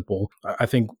plain and simple. I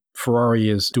think Ferrari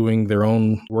is doing their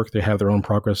own work. They have their own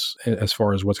progress as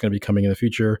far as what's going to be coming in the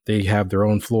future. They have their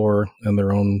own floor and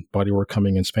their own bodywork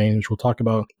coming in Spain, which we'll talk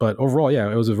about. But overall, yeah,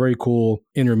 it was a very cool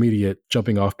intermediate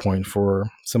jumping off point for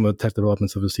some of the tech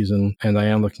developments of the season. And I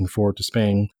am looking forward to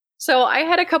Spain. So I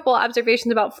had a couple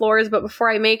observations about floors, but before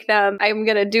I make them, I'm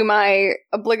going to do my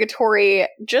obligatory,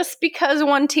 just because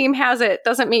one team has it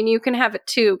doesn't mean you can have it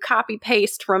too, copy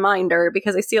paste reminder,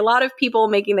 because I see a lot of people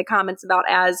making the comments about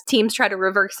as teams try to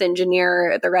reverse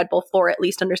engineer the Red Bull floor, at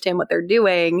least understand what they're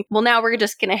doing. Well, now we're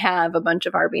just going to have a bunch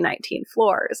of RB19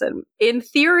 floors. And in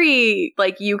theory,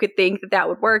 you could think that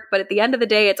would work, but at the end of the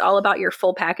day, it's all about your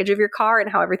full package of your car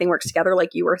and how everything works together,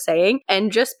 like you were saying.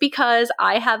 And just because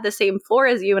I have the same floor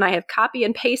as you and I have copy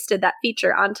and pasted that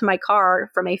feature onto my car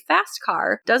from a fast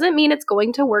car doesn't mean it's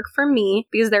going to work for me,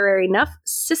 because there are enough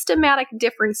systematic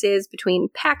differences between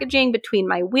packaging, between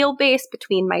my wheelbase,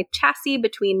 between my chassis,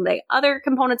 between the other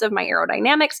components of my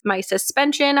aerodynamics, my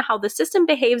suspension, how the system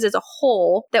behaves as a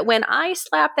whole, that when I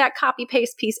slap that copy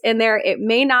paste piece in there, it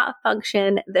may not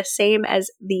function the same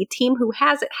as the team who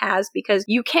has it has, because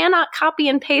you cannot copy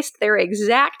and paste their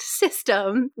exact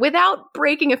system without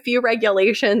breaking a few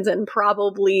regulations and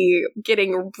probably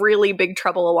getting really big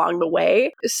trouble along the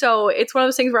way. So it's one of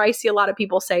those things where I see a lot of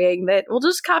people saying that we'll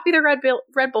just copy the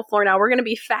Red Bull floor now, we're going to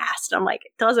be fast. I'm like,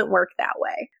 it doesn't work that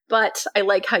way. But I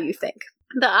like how you think.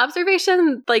 The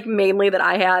observation, mainly that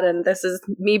I had, and this is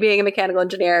me being a mechanical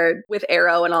engineer with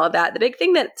Aero and all of that, the big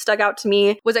thing that stuck out to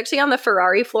me was actually on the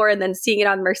Ferrari floor, and then seeing it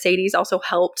on Mercedes also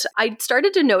helped. I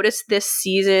started to notice this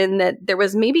season that there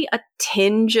was maybe a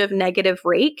tinge of negative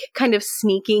rake kind of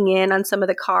sneaking in on some of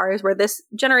the cars, where this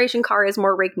generation car is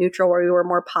more rake neutral, where we were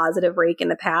more positive rake in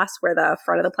the past, where the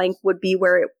front of the plank would be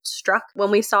where it struck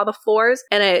when we saw the floors.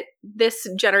 And this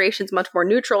generation's much more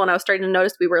neutral, and I was starting to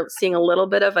notice we were seeing a little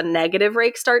bit of a negative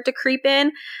rake start to creep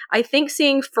in. I think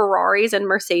seeing Ferraris and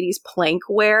Mercedes plank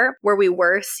wear, where we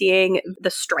were seeing the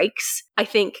strikes, I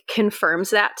think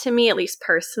confirms that to me, at least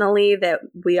personally, that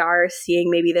we are seeing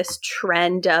maybe this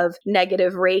trend of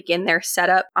negative rake in their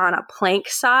setup on a plank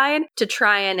side to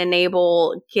try and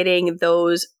enable getting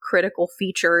those critical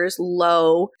features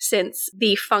low, since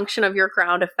the function of your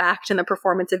ground effect and the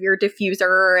performance of your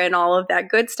diffuser and all of that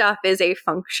good stuff is a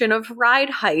function of ride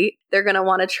height. They're going to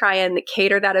want to try and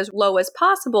cater that as low as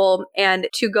possible. And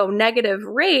to go negative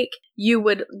rake, you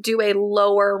would do a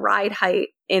lower ride height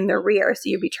in the rear. So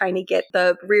you'd be trying to get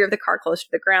the rear of the car close to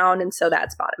the ground. And so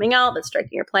that's bottoming out, that's striking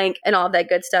your plank and all of that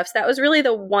good stuff. So that was really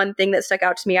the one thing that stuck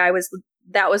out to me.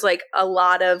 That was like a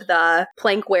lot of the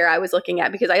plank wear I was looking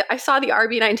at, because I saw the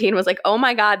RB19, was like, oh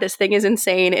my God, this thing is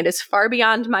insane. It is far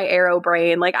beyond my aero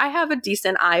brain. Like, I have a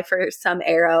decent eye for some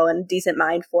aero and decent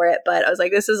mind for it, but I was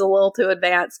like, this is a little too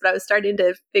advanced. But I was starting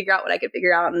to figure out what I could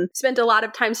figure out, and spent a lot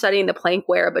of time studying the plank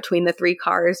wear between the three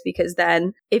cars, because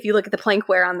then if you look at the plank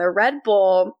wear on the Red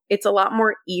Bull, it's a lot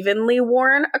more evenly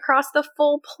worn across the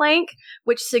full plank,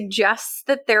 which suggests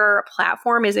that their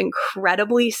platform is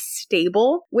incredibly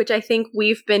stable, which I think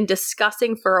we've been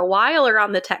discussing for a while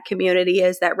around the tech community,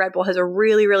 is that Red Bull has a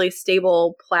really, really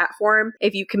stable platform.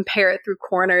 If you compare it through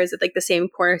corners at like the same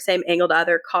corner, same angle to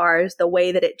other cars, the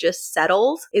way that it just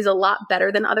settles is a lot better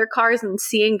than other cars. And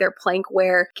seeing their plank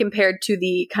wear compared to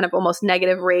the kind of almost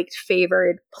negative raked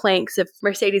favored planks of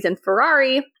Mercedes and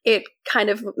Ferrari, it kind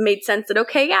of made sense that,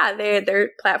 okay, yeah,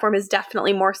 their platform is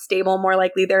definitely more stable, more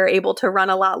likely they're able to run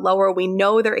a lot lower. We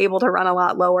know they're able to run a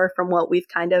lot lower from what we've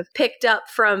kind of picked up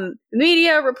from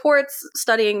media reports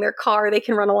studying their car. They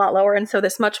can run a lot lower. And so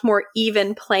this much more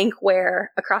even plank wear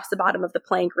across the bottom of the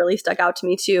plank really stuck out to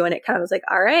me too. And it kind of was like,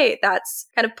 all right, that's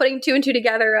kind of putting two and two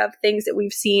together of things that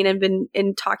we've seen and been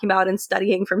talking about and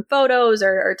studying from photos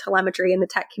or telemetry in the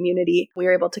tech community. We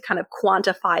were able to kind of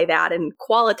quantify that and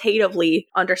qualitatively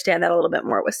understand that a little bit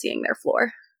more with seeing their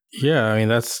floor. Yeah, I mean,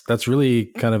 that's really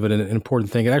kind of an important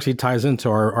thing. It actually ties into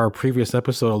our previous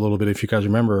episode a little bit. If you guys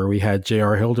remember, we had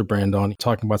J.R. Hildebrand on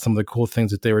talking about some of the cool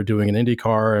things that they were doing in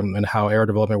IndyCar and how aero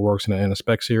development works in a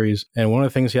spec series. And one of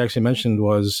the things he actually mentioned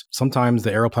was sometimes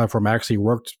the aero platform actually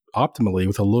worked optimally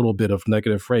with a little bit of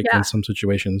negative rake in some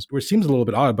situations, which seems a little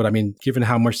bit odd, but I mean, given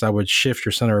how much that would shift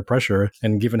your center of pressure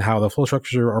and given how the flow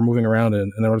structures are moving around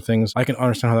and other things, I can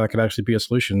understand how that could actually be a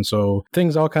solution. So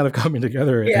things all kind of coming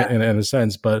together in a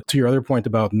sense. But to your other point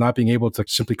about not being able to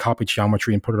simply copy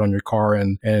geometry and put it on your car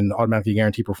and automatically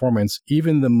guarantee performance,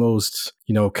 even the most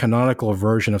canonical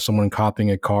version of someone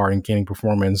copying a car and gaining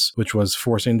performance, which was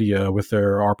Force India with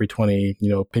their RP20,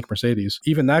 pink Mercedes.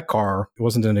 Even that car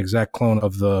wasn't an exact clone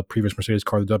of the previous Mercedes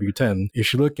car, the W10.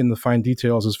 If you look in the fine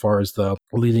details as far as the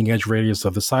leading edge radius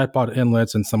of the side pod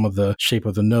inlets and some of the shape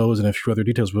of the nose and a few other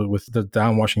details with the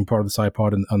downwashing part of the side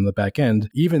pod on the back end,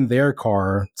 even their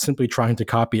car simply trying to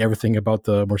copy everything about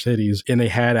the Mercedes, and they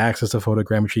had access to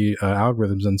photogrammetry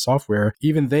algorithms and software,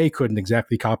 even they couldn't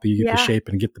exactly copy the shape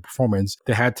and get the performance.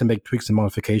 They had to make tweaks and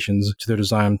modifications to their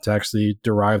design to actually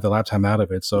derive the lap time out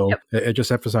of it. So it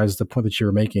just emphasizes the point that you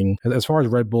were making. As far as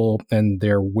Red Bull and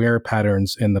their wear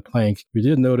patterns in the plank, we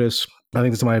did notice, I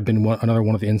think this might have been another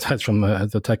one of the insights from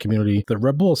the tech community, that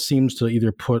Red Bull seems to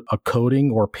either put a coating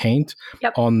or paint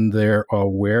on their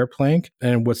wear plank.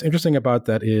 And what's interesting about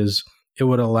that is it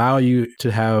would allow you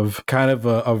to have kind of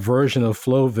a version of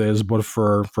FlowViz, but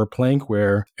for plank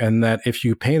wear, and that if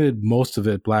you painted most of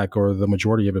it black or the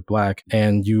majority of it black,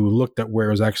 and you looked at where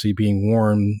it was actually being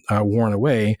worn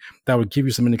away, that would give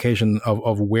you some indication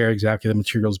of where exactly the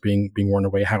material is being worn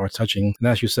away, how it's touching. And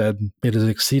as you said, it is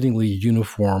exceedingly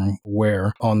uniform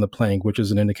wear on the plank, which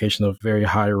is an indication of very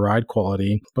high ride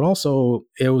quality. But also,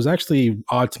 it was actually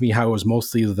odd to me how it was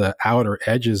mostly the outer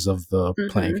edges of the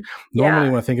plank. Normally,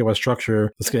 when I think about structure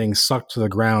that's getting sucked to the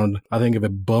ground, I think of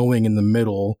it bowing in the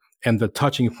middle, and the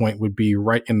touching point would be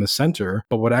right in the center.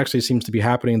 But what actually seems to be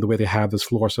happening, the way they have this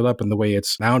floor set up and the way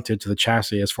it's mounted to the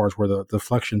chassis as far as where the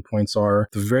flexion points are,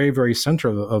 the very, very center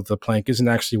of the plank isn't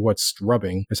actually what's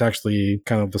rubbing. It's actually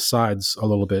kind of the sides a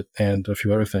little bit and a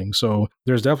few other things. So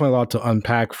there's definitely a lot to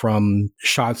unpack from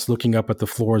shots looking up at the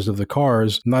floors of the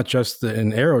cars, not just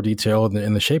in aero detail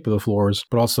in the shape of the floors,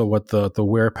 but also what the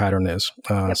wear pattern is.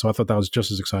 So I thought that was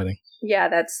just as exciting. Yeah,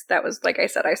 that was, like I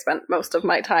said, I spent most of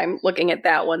my time looking at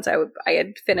that once I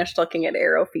had finished looking at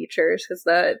aero features, because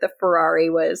the Ferrari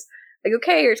was like,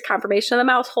 okay, here's confirmation of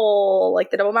the mouse hole,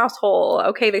 like the double mouse hole.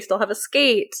 Okay, they still have a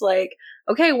skate. Like,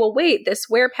 okay, well, wait, this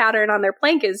wear pattern on their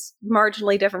plank is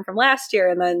marginally different from last year.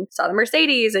 And then saw the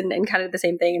Mercedes and kind of the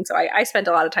same thing. And so I spent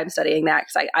a lot of time studying that,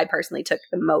 because I personally took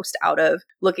the most out of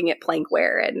looking at plank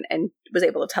wear and was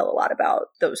able to tell a lot about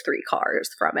those three cars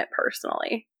from it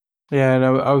personally. Yeah, and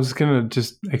I was going to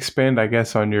just expand, I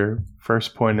guess, on your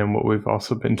first point and what we've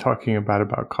also been talking about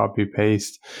copy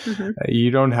paste. Mm-hmm. You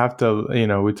don't have to,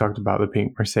 we talked about the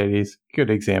pink Mercedes. Good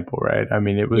example, right? I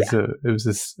mean, it was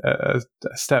a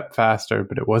step faster,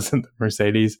 but it wasn't the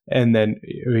Mercedes. And then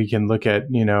we can look at,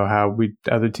 how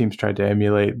other teams tried to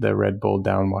emulate the Red Bull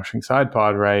downwashing side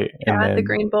pod, right? Yeah, and then, the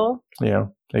Green Bull.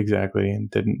 Exactly,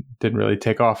 and didn't really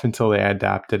take off until they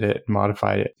adapted it and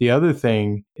modified it. The other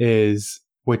thing is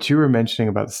what you were mentioning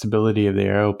about the stability of the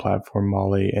aero platform,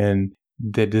 Molly, and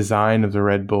the design of the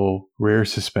Red Bull rear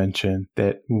suspension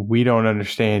that we don't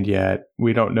understand yet.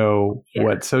 We don't know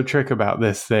what's so trick about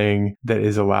this thing that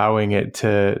is allowing it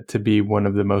to be one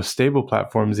of the most stable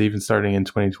platforms, even starting in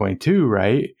 2022,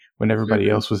 right? When everybody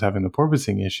else was having the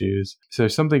porpoising issues. So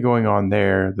there's something going on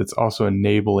there that's also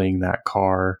enabling that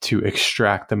car to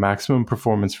extract the maximum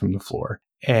performance from the floor.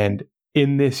 And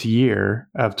in this year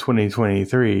of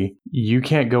 2023, you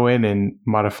can't go in and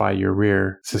modify your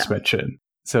rear suspension. No.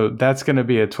 So that's going to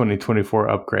be a 2024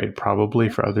 upgrade probably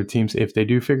for other teams if they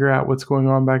do figure out what's going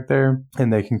on back there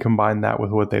and they can combine that with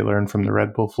what they learned from the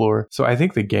Red Bull floor. So I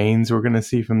think the gains we're going to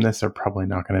see from this are probably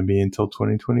not going to be until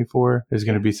 2024. There's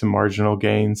going to be some marginal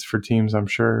gains for teams, I'm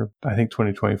sure. I think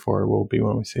 2024 will be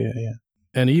when we see it, yeah.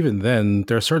 And even then,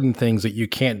 there are certain things that you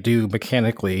can't do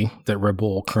mechanically that Red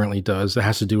Bull currently does. That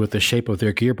has to do with the shape of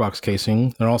their gearbox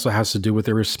casing, and also has to do with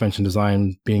their suspension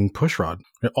design being pushrod.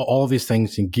 All of these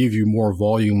things can give you more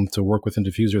volume to work with in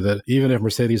diffuser that even if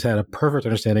Mercedes had a perfect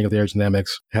understanding of the aerodynamics,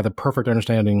 had a perfect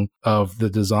understanding of the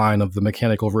design of the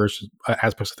mechanical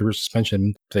aspects of the rear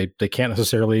suspension, they can't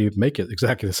necessarily make it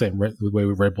exactly the same the way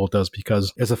Red Bull does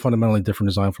because it's a fundamentally different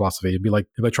design philosophy. It'd be like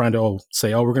if they're trying to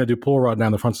say, we're going to do pull rod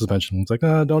down the front suspension. It's like,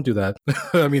 don't do that.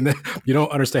 I mean, you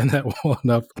don't understand that well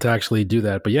enough to actually do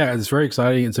that. But yeah, it's very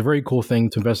exciting. It's a very cool thing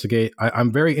to investigate.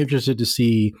 I'm very interested to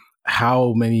see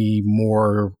how many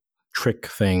more trick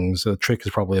things. Trick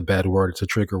is probably a bad word. It's a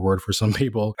trigger word for some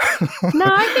people. No,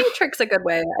 I think trick's a good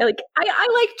way. I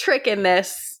like trick in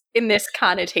this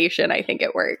connotation. I think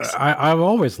it works. I've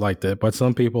always liked it, but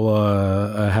some people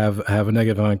have a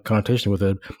negative connotation with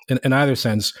it. In either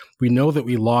sense, we know that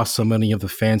we lost so many of the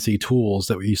fancy tools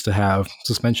that we used to have,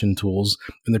 suspension tools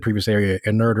in the previous area,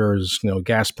 inerters,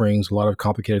 gas springs, a lot of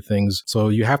complicated things. So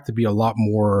you have to be a lot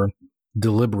more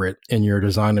deliberate in your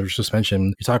design of your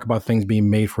suspension. You talk about things being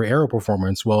made for aero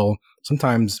performance. Well,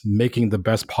 sometimes making the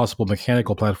best possible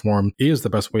mechanical platform is the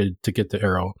best way to get to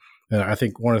aero. I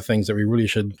think one of the things that we really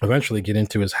should eventually get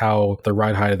into is how the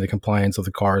ride height and the compliance of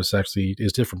the cars actually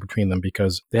is different between them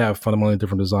because they have fundamentally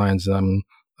different designs.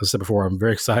 As I said before, I'm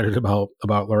very excited about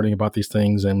learning about these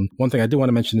things. And one thing I do want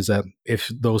to mention is that if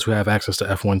those who have access to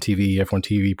F1 TV, F1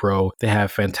 TV Pro, they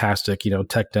have fantastic,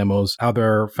 tech demos.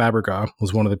 Albert Fabrega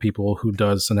was one of the people who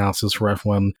does analysis for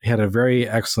F1. He had a very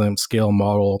excellent scale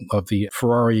model of the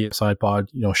Ferrari side pod,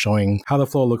 showing how the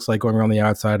flow looks like going around the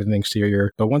outside and the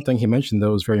exterior. But one thing he mentioned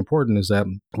that was very important is that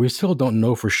we still don't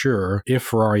know for sure if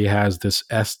Ferrari has this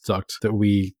S duct that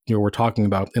we were talking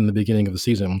about in the beginning of the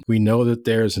season. We know that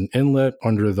there's an inlet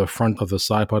under the front of the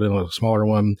side pod and a smaller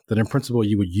one that in principle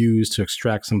you would use to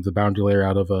extract some of the boundary layer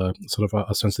out of a sort of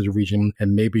a sensitive region,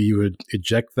 and maybe you would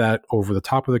eject that over the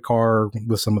top of the car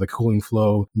with some of the cooling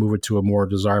flow, move it to a more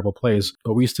desirable place.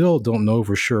 But we still don't know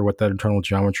for sure what that internal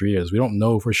geometry is. We don't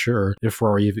know for sure if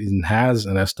Ferrari even has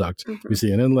an S duct. Mm-hmm. We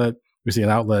see an inlet, we see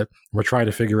an outlet. We're trying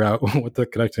to figure out what the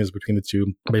connection is between the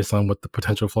two based on what the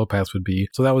potential flow paths would be.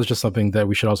 So that was just something that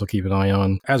we should also keep an eye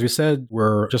on. As we said,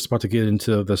 we're just about to get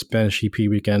into the Spanish GP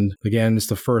weekend. Again, it's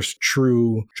the first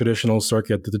true traditional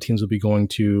circuit that the teams will be going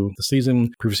to the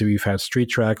season. Previously, we've had street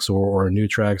tracks or new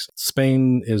tracks.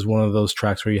 Spain is one of those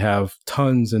tracks where you have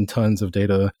tons and tons of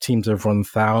data. Teams have run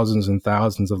thousands and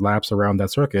thousands of laps around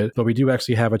that circuit. But we do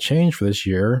actually have a change for this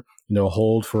year.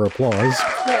 Hold for applause.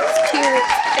 Yes, cheers.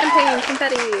 Champagne,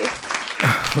 confetti.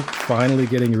 Finally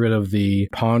getting rid of the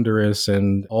ponderous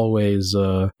and always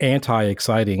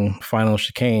anti-exciting final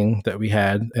chicane that we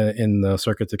had in the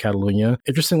circuit to Catalunya.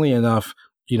 Interestingly enough,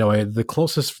 the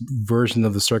closest version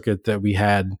of the circuit that we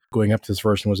had going up to this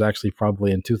version was actually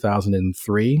probably in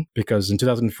 2003, because in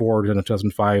 2004 and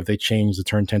 2005, they changed the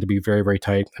turn 10 to be very, very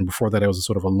tight. And before that, it was a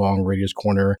sort of a long radius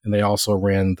corner. And they also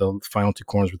ran the final two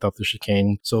corners without the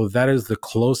chicane. So that is the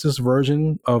closest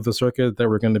version of the circuit that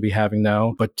we're going to be having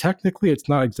now. But technically, it's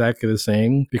not exactly the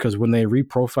same, because when they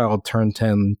reprofiled turn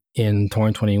 10 in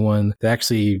 2021, they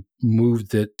actually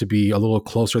moved it to be a little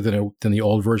closer than the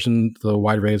old version, the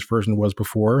wide radius version was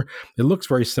before. It looks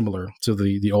very similar to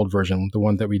the old version, the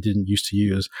one that we didn't used to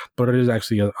use, but it is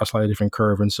actually a slightly different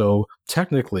curve. And so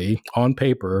technically, on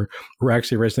paper, we're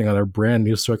actually racing on a brand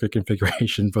new circuit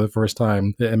configuration for the first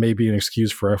time. It may be an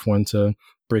excuse for F1 to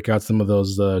break out some of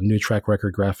those new track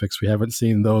record graphics. We haven't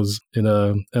seen those in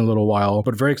a little while,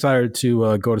 but very excited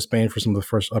to go to Spain for some of the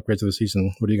first upgrades of the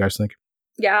season. What do you guys think?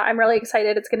 Yeah, I'm really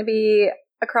excited. It's going to be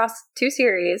across 2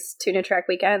 series, 2 new track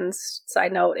weekends.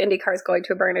 Side note, IndyCar is going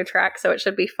to a brand new track, so it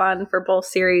should be fun for both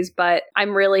series, but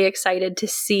I'm really excited to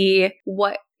see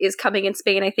what is coming in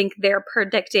Spain. I think they're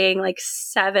predicting like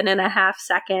 7.5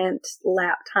 second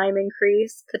lap time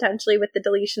increase, potentially with the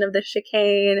deletion of the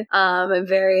chicane. I'm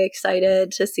very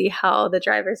excited to see how the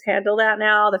drivers handle that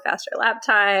now, the faster lap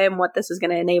time, what this is going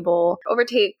to enable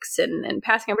overtakes and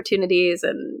passing opportunities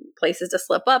and places to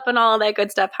slip up and all that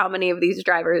good stuff. How many of these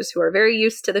drivers who are very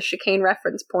used to the chicane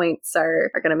reference points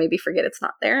are going to maybe forget it's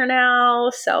not there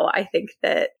now. So I think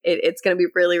that it's going to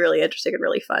be really, really interesting and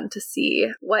really fun to see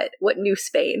what new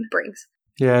Spain brings.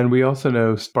 Yeah, and we also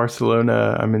know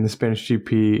Barcelona, the Spanish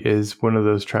GP is one of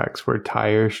those tracks where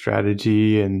tire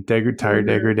strategy and tire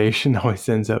degradation always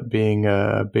ends up being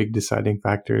a big deciding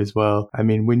factor as well.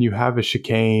 When you have a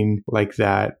chicane like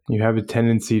that, you have a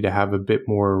tendency to have a bit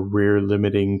more rear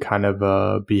limiting kind of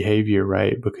a behavior,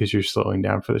 right? Because you're slowing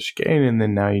down for the chicane and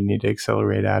then now you need to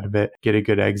accelerate out of it, get a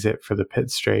good exit for the pit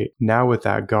straight. Now with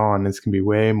that gone, it's going to be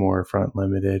way more front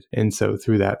limited. And so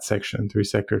through that section, through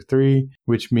sector 3,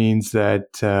 which means that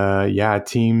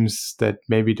teams that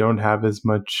maybe don't have as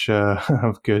much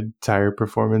of good tire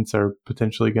performance are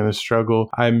potentially going to struggle.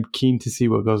 I'm keen to see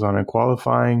what goes on in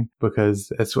qualifying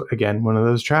because it's, again, one of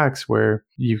those tracks where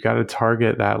you've got to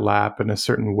target that lap in a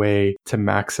certain way to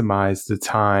maximize the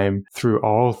time through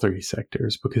all 3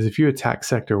 sectors. Because if you attack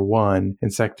sector 1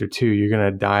 and sector 2, you're going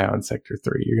to die on sector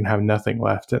 3. You're going to have nothing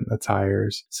left in the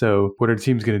tires. So what are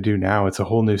teams going to do now? It's a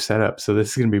whole new setup. So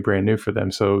this is going to be brand new for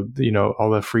them. So,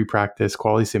 all the free practice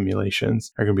quality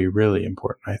simulations are going to be really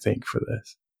important, I think, for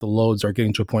this. The loads are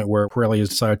getting to a point where Pirelli has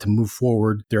decided to move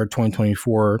forward their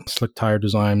 2024 slick tire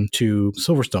design to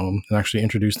Silverstone and actually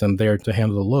introduce them there to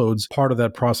handle the loads. Part of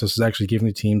that process is actually giving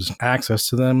the teams access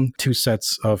to them, 2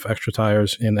 sets of extra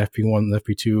tires in FP1 and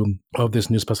FP2 of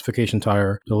this new specification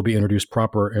tire that will be introduced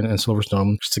proper in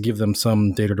Silverstone, just to give them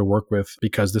some data to work with,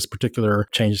 because this particular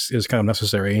change is kind of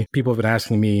necessary. People have been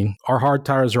asking me, our hard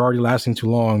tires are already lasting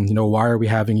too long. Why are we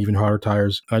having even harder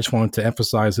tires? And I just wanted to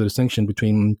emphasize the distinction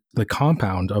between the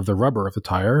compound of the rubber of the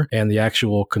tire and the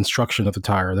actual construction of the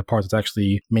tire, the part that's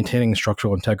actually maintaining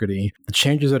structural integrity. The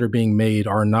changes that are being made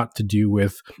are not to do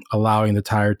with allowing the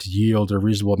tire to yield a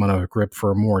reasonable amount of grip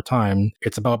for more time.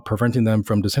 It's about preventing them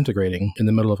from disintegrating in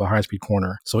the middle of a high-speed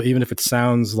corner. So even if it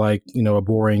sounds like, a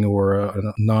boring or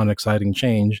a non-exciting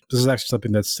change, this is actually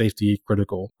something that's safety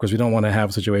critical, because we don't want to have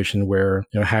a situation where,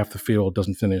 half the field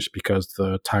doesn't finish because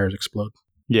the tires explode.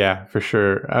 Yeah, for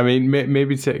sure.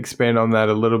 Maybe to expand on that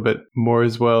a little bit more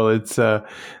as well, it's the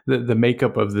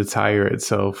makeup of the tire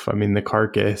itself. The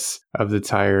carcass of the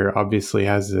tire obviously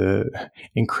has a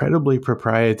incredibly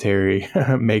proprietary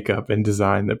makeup and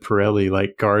design that Pirelli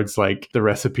guards like the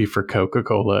recipe for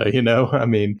Coca-Cola,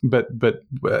 but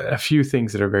a few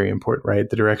things that are very important, right?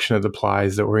 The direction of the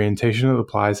plies, the orientation of the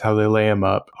plies, how they lay them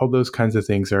up, all those kinds of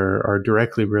things are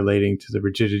directly relating to the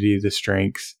rigidity, the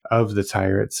strengths of the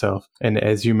tire itself. And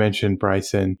as you mentioned,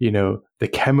 Bryson, the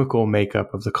chemical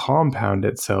makeup of the compound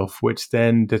itself, which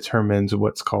then determines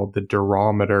what's called the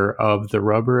durometer of the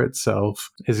rubber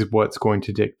itself, is what's going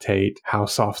to dictate how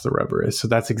soft the rubber is. So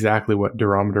that's exactly what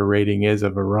durometer rating is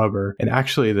of a rubber. And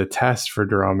actually the test for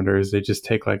durometers, they just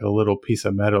take a little piece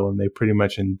of metal and they pretty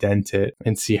much indent it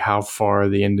and see how far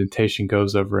the indentation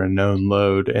goes over a known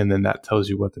load. And then that tells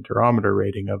you what the durometer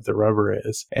rating of the rubber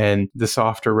is. And the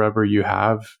softer rubber you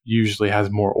have usually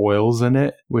has more oils in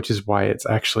it, which is why it's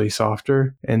actually softer.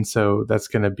 And so that's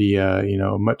going to be a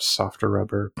much softer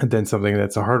rubber than something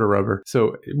that's a harder rubber.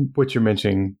 So what you're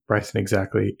mentioning, Bryson,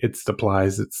 exactly. It's the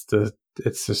plies. It's the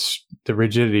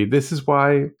rigidity. This is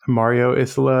why Mario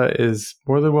Isola is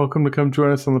more than welcome to come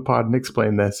join us on the pod and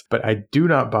explain this. But I do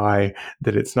not buy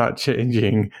that it's not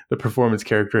changing the performance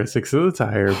characteristics of the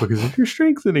tire, because if you're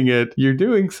strengthening it, you're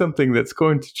doing something that's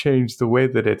going to change the way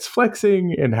that it's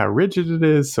flexing and how rigid it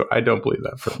is. So I don't believe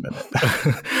that for a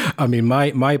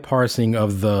minute. My parsing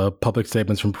of the public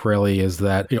statements from Pirelli is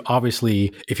that,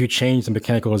 obviously, if you change the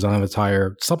mechanical design of the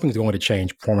tire, something's going to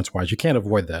change performance-wise. You can't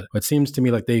avoid that. It seems to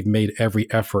me like they've made every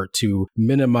effort to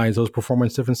minimize those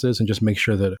performance differences and just make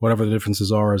sure that whatever the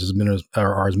differences are is as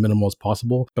minimal as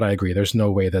possible. But I agree, there's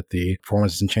no way that the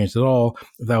performance hasn't changed at all.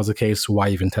 If that was the case, why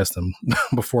even test them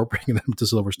before bringing them to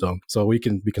Silverstone? So we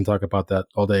can talk about that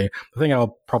all day. The thing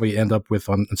I'll probably end up with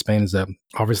in Spain is that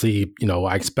obviously,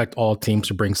 I expect all teams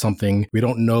to bring something. We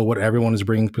don't know what everyone is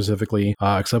bringing specifically,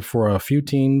 except for a few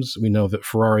teams. We know that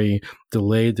Ferrari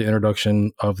delayed the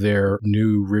introduction of their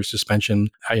new rear suspension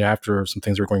after some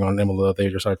things were going on in Imola. They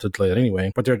decided to delay it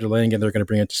anyway, but they're delaying it. They're going to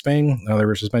bring it to Spain, their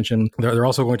rear suspension. They're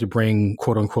also going to bring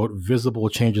quote unquote visible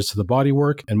changes to the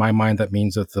bodywork. In my mind, that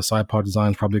means that the side pod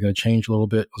design is probably going to change a little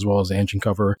bit, as well as the engine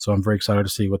cover. So I'm very excited to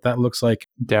see what that looks like.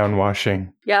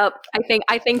 Downwashing. Yep.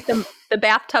 I think the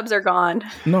bathtubs are gone.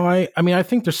 No, I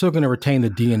think they're still going to retain the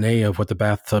DNA of what the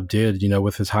bathtub did,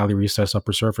 with his highly recessed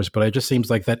upper surface. But it just seems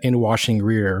like that in-washing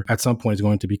rear at some point is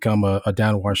going to become a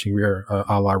down-washing rear,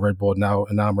 a la Red Bull and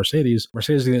now Mercedes.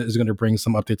 Mercedes is going to bring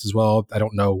some updates as well. I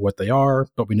don't know what they are,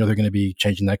 but we know they're going to be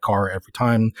changing that car every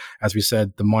time. As we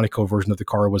said, the Monaco version of the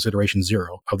car was iteration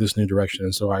 0 of this new direction.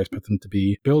 And so I expect them to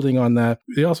be building on that.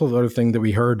 The other thing that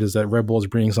we heard is that Red Bull is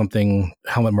bringing something,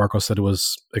 Helmut Marko said it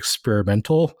was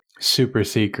experimental. Super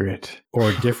secret.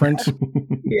 Or different.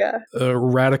 Yeah.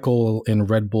 Radical in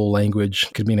Red Bull language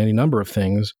could mean any number of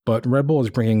things, but Red Bull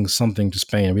is bringing something to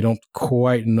Spain. We don't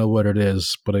quite know what it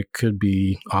is, but it could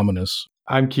be ominous.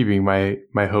 I'm keeping my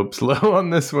hopes low on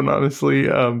this one, honestly.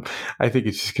 I think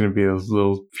it's just going to be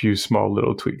those few small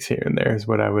little tweaks here and there is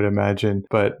what I would imagine.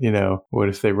 But, what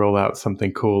if they roll out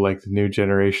something cool like the new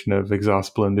generation of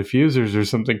exhaust blown diffusers or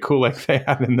something cool like they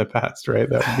had in the past, right?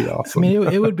 That would be awesome. I mean,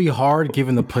 it would be hard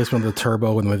given the placement of the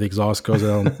turbo and the way the exhaust goes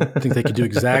out. I think they could do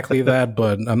exactly that,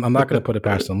 but I'm not going to put it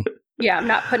past them. Yeah, I'm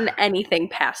not putting anything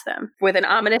past them with an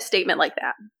ominous statement like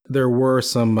that. There were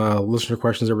some listener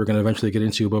questions that we're going to eventually get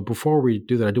into, but before we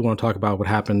do that, I do want to talk about what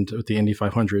happened with the Indy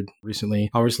 500 recently.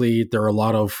 Obviously, there are a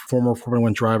lot of former Formula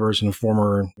 1 drivers and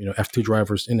former F2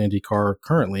 drivers in IndyCar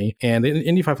currently, and the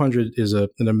Indy 500 is an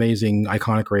amazing,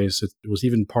 iconic race. It was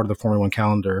even part of the Formula 1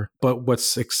 calendar. But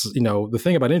what's the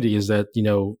thing about Indy is that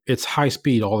it's high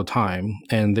speed all the time,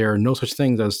 and there are no such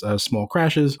things as small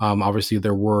crashes. Obviously,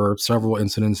 there were several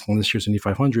incidents on this year's Indy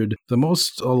 500. The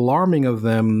most alarming of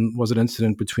them was an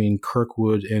incident between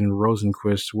Kirkwood and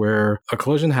Rosenquist, where a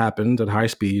collision happened at high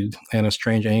speed and a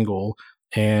strange angle,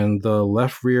 and the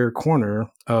left rear corner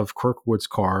of Kirkwood's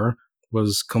car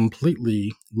was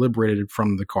completely liberated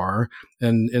from the car.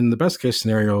 And in the best case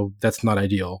scenario, that's not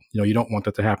ideal. You don't want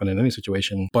that to happen in any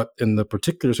situation. But in the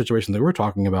particular situation that we're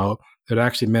talking about, it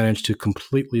actually managed to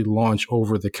completely launch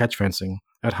over the catch fencing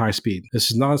at high speed. This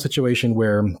is not a situation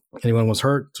where anyone was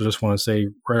hurt. So just want to say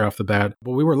right off the bat,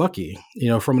 but we were lucky.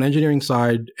 From an engineering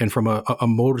side and from a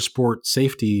motorsport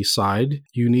safety side,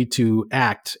 you need to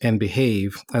act and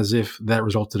behave as if that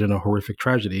resulted in a horrific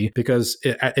tragedy, because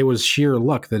it was sheer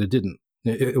luck that it didn't.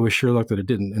 It was sheer luck that it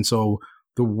didn't. And so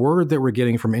the word that we're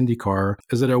getting from IndyCar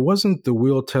is that it wasn't the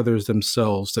wheel tethers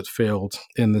themselves that failed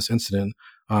in this incident.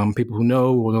 People who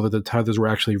know will know that the tethers were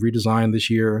actually redesigned this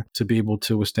year to be able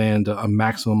to withstand a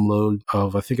maximum load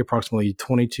of, I think, approximately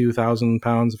 22,000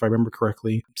 pounds, if I remember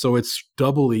correctly. So it's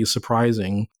doubly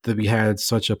surprising that we had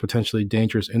such a potentially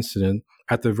dangerous incident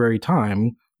at the very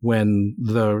time when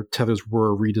the tethers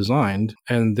were redesigned.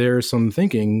 And there's some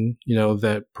thinking,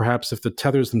 that perhaps if the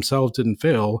tethers themselves didn't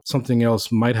fail, something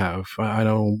else might have. I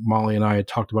know Molly and I had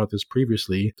talked about this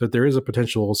previously, that there is a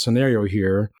potential scenario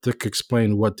here that could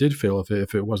explain what did fail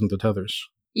if it wasn't the tethers.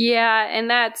 Yeah,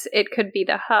 and it could be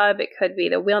the hub, it could be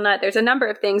the wheel nut. There's a number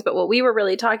of things, but what we were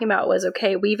really talking about was,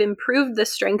 okay, we've improved the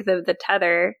strength of the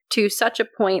tether to such a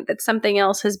point that something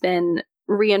else has been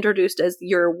reintroduced as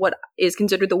what is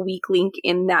considered the weak link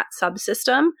in that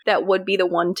subsystem that would be the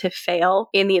one to fail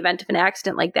in the event of an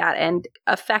accident like that. And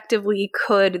effectively,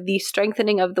 could the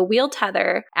strengthening of the wheel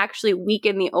tether actually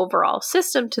weaken the overall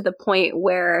system to the point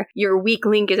where your weak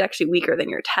link is actually weaker than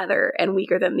your tether and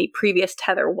weaker than the previous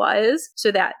tether was,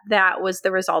 so that was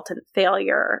the resultant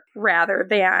failure rather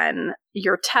than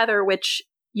your tether, which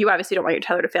you obviously don't want your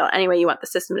tether to fail anyway. You want the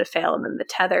system to fail and then the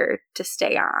tether to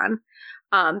stay on.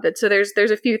 So there's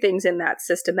a few things in that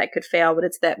system that could fail, but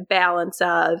it's that balance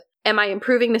of, am I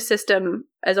improving the system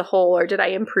as a whole, or did I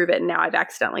improve it and now I've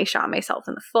accidentally shot myself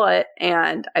in the foot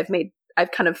and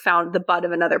I've kind of found the butt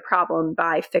of another problem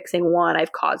by fixing one,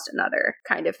 I've caused another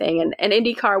kind of thing. And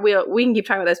IndyCar, we can keep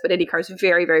talking about this, but IndyCar is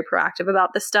very, very proactive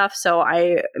about this stuff. So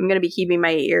I am going to be keeping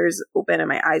my ears open and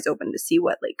my eyes open to see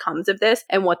what comes of this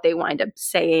and what they wind up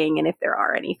saying, and if there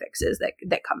are any fixes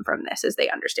that come from this as they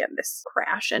understand this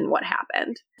crash and what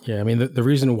happened. Yeah, I mean, the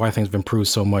reason why things have improved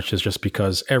so much is just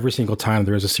because every single time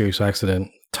there is a serious accident,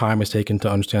 time is taken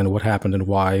to understand what happened and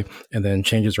why, and then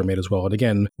changes are made as well. And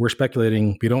again, we're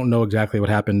speculating. We don't know exactly what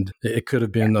happened. It could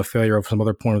have been a failure of some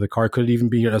other point of the car. It could even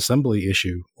be an assembly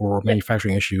issue or a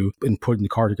manufacturing issue in putting the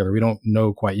car together. We don't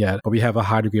know quite yet, but we have a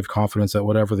high degree of confidence that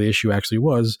whatever the issue actually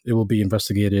was, it will be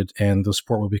investigated and the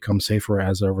sport will become safer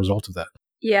as a result of that.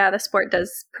 Yeah, the sport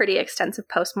does pretty extensive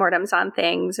postmortems on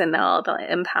things, and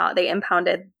they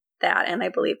impounded that, and I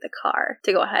believe the car,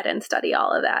 to go ahead and study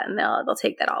all of that, and they'll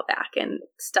take that all back and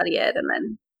study it and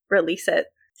then release it.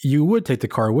 You would take the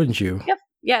car, wouldn't you? Yep.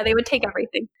 Yeah, they would take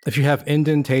everything. If you have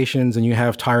indentations and you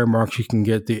have tire marks, you can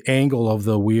get the angle of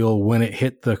the wheel when it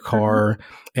hit the car,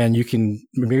 and you can,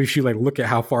 maybe if you look at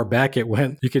how far back it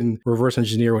went, you can reverse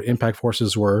engineer what impact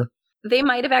forces were. They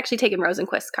might have actually taken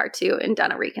Rosenquist's car too and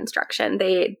done a reconstruction.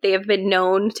 They have been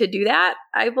known to do that,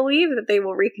 I believe, that they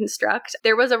will reconstruct.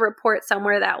 There was a report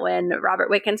somewhere that when Robert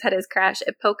Wickens had his crash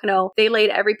at Pocono, they laid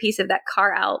every piece of that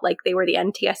car out like they were the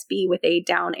NTSB with a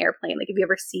down airplane. Like if you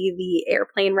ever see the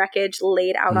airplane wreckage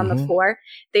laid out on the floor,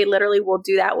 they literally will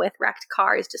do that with wrecked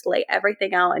cars, just lay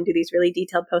everything out and do these really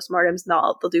detailed postmortems. And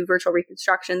they'll do virtual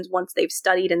reconstructions once they've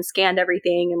studied and scanned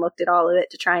everything and looked at all of it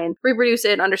to try and reproduce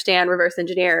it, understand, reverse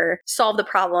engineer, solve the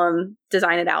problem,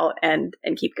 design it out, and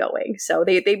keep going. So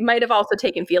they might have also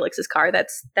taken Felix's car. That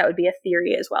would be a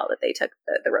theory as well, that they took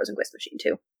the Rosenquist machine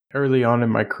too. Early on in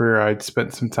my career, I'd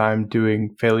spent some time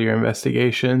doing failure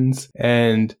investigations,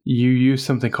 and you use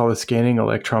something called a scanning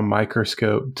electron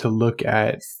microscope to look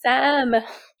at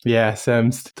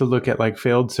SEMS, to look at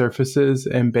failed surfaces,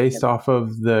 and based off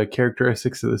of the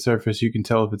characteristics of the surface, you can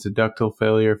tell if it's a ductile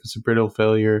failure, if it's a brittle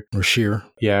failure, or shear.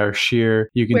 Yeah, or shear.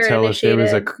 You can tell if there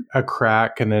was a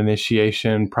crack, an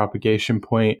initiation, propagation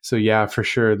point. So yeah, for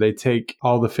sure, they take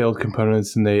all the failed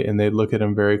components and they look at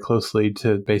them very closely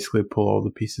to basically pull all the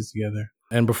pieces together.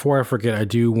 And before I forget, I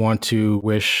do want to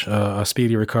wish a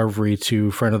speedy recovery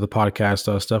to friend of the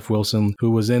podcast, Steph Wilson,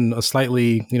 who was in a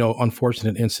slightly,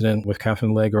 unfortunate incident with calf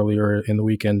and leg earlier in the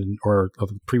weekend or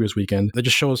the previous weekend. That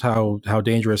just shows how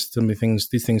dangerous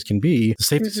these things can be. The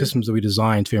safety systems that we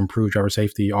designed to improve driver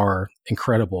safety are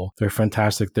incredible. They're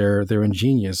fantastic. They're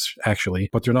ingenious, actually,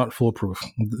 but they're not foolproof.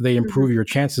 They improve your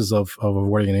chances of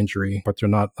avoiding an injury, but they're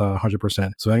not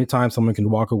 100%. So anytime someone can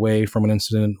walk away from an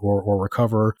incident or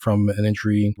recover from an injury,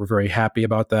 we're very happy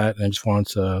about that. And I just wanted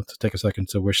to take a second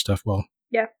to wish Steph well.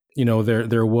 Yeah.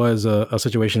 There was a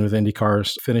situation with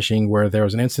IndyCars finishing where there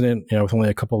was an incident, with only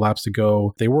a couple laps to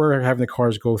go. They were having the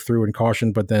cars go through in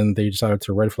caution, but then they decided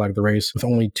to red flag the race with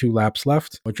only 2 laps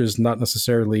left, which is not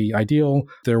necessarily ideal.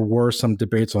 There were some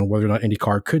debates on whether or not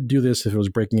IndyCar could do this if it was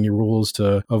breaking any rules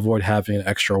to avoid having an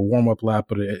extra warm-up lap,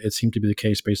 but it seemed to be the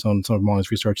case based on some of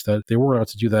Molly's research that they were allowed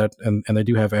to do that, and they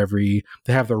do have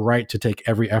the right to take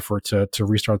every effort to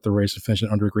restart the race and finish it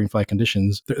under green flag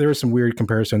conditions. There are some weird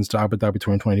comparisons to Abu Dhabi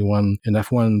 2021 in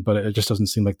F1, but it just doesn't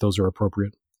seem like those are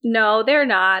appropriate. No, they're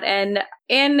not. And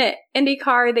in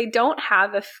IndyCar, they don't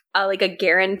have a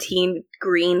guaranteed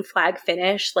green flag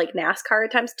finish like NASCAR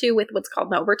attempts to with what's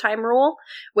called an overtime rule,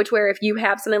 where if you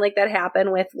have something like that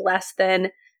happen with less than,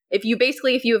 if you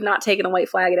have not taken a white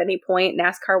flag at any point,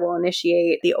 NASCAR will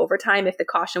initiate the overtime if the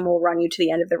caution will run you to the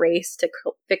end of the race to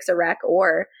fix a wreck,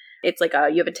 or it's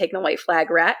you haven't taken a white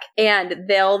flag wreck, and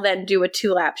they'll then do a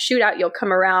 2-lap shootout. You'll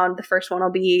come around. The first one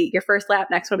will be your first lap.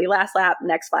 Next one will be last lap.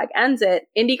 Next flag ends it.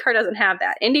 IndyCar doesn't have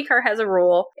that. IndyCar has a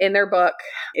rule in their book.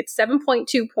 It's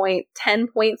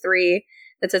 7.2.10.3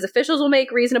 that says officials will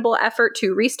make reasonable effort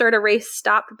to restart a race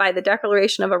stopped by the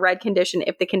declaration of a red condition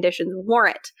if the conditions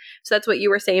warrant. So that's what you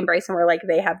were saying, Bryson, where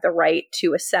they have the right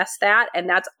to assess that, and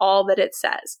that's all that it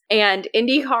says. And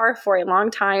IndyCar for a long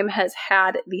time has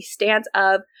had the stance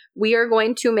of, we are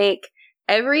going to make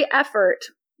every effort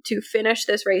to finish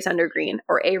this race under green,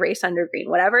 or a race under green.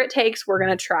 Whatever it takes, we're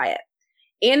going to try it.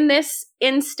 In this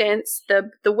instance,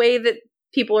 the way that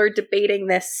people are debating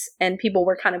this and people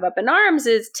were kind of up in arms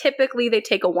is typically they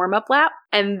take a warm-up lap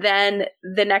and then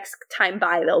the next time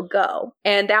by they'll go.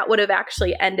 And that would have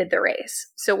actually ended the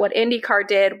race. So what IndyCar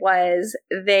did was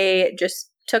they just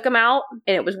took him out,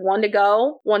 and it was 1 to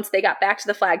go. Once they got back to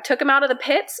the flag, took him out of the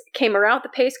pits, came around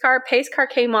with the pace car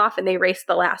came off, and they raced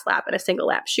the last lap in a single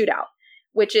lap shootout,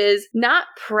 which is not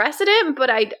precedent, but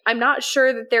I'm not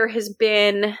sure that there has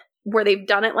been where they've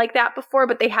done it like that before,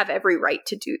 but they have every right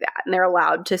to do that. And they're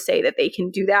allowed to say that they can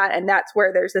do that. And that's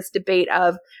where there's this debate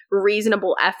of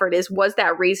reasonable effort was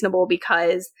that reasonable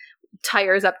because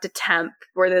tires up to temp,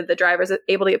 where the driver's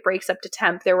able to get brakes up to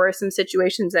temp. There were some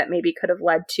situations that maybe could have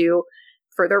led to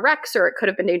further wrecks, or it could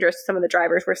have been dangerous, some of the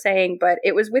drivers were saying, but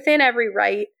it was within every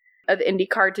right of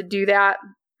IndyCar to do that.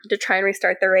 to try and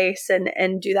restart the race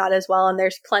and do that as well. And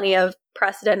there's plenty of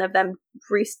precedent of them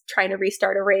trying to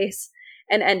restart a race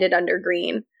and ended under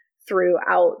green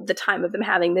throughout the time of them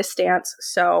having this stance.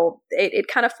 So it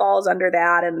kind of falls under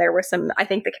that. And there was I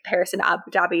think the comparison to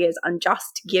Abu Dhabi is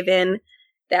unjust given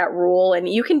that rule. And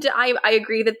you can, I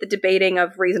agree that the debating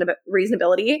of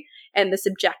reasonability and the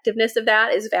subjectiveness of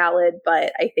that is valid,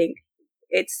 but I think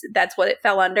that's what it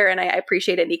fell under. And I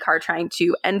appreciate IndyCar trying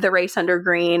to end the race under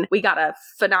green. We got a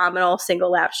phenomenal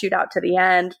single lap shootout to the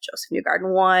end. Joseph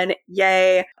Newgarden won.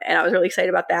 Yay. And I was really excited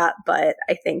about that. But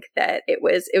I think that it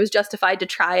was justified to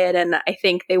try it. And I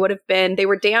think they were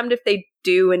damned if they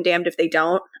do and damned if they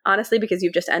don't, honestly, because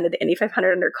you've just ended the Indy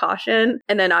 500 under caution.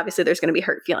 And then obviously there's going to be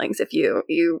hurt feelings if you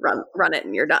run it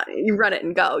and you're done. You run it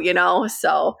and go,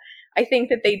 So I think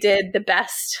that they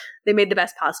made the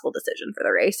best possible decision for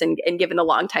the race. And given the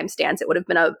long time stance, it would have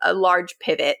been a large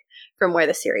pivot from where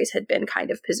the series had been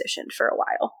kind of positioned for a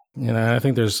while. I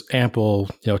think there's ample,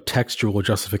 textual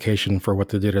justification for what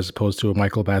they did as opposed to what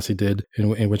Michael Bassi did,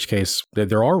 in which case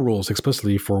there are rules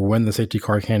explicitly for when the safety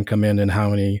car can come in and how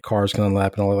many cars can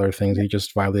unlap and all other things. He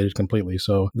just violated completely.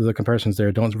 So the comparisons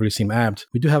there don't really seem apt.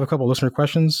 We do have a couple of listener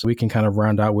questions we can kind of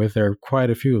round out with. There are quite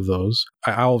a few of those.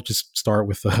 I'll just start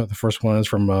with the first one is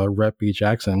from Rep B.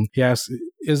 Jackson. He asks,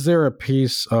 is there a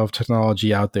piece of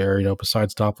technology out there,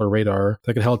 besides Doppler radar,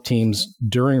 that could help teams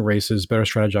during races better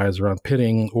strategize around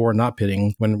pitting or not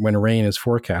pitting when rain is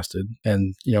forecasted?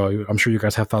 And, I'm sure you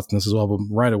guys have thoughts on this as well, but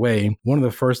right away, one of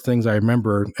the first things I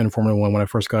remember in Formula One when I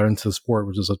first got into the sport,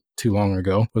 which is too long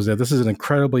ago, was that this is an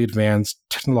incredibly advanced,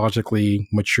 technologically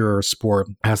mature sport,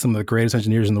 has some of the greatest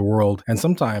engineers in the world. And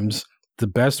sometimes the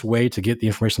best way to get the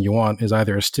information you want is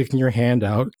either sticking your hand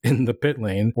out in the pit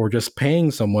lane or just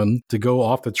paying someone to go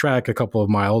off the track a couple of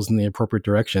miles in the appropriate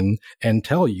direction and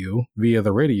tell you via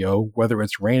the radio whether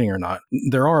it's raining or not.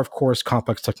 There are, of course,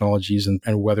 complex technologies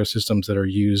and weather systems that are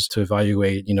used to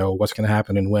evaluate, what's going to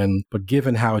happen and when. But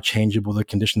given how changeable the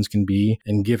conditions can be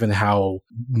and given how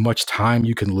much time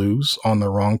you can lose on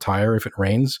the wrong tire if it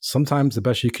rains, sometimes the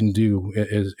best you can do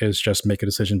is just make a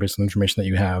decision based on the information that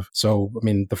you have. So,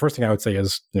 the first thing I would say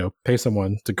is, pay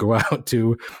someone to go out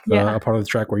to a part of the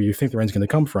track where you think the rain's going to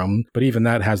come from. But even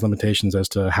that has limitations as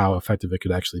to how effective it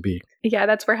could actually be. Yeah,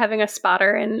 that's where having a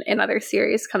spotter in other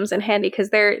series comes in handy, because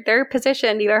they're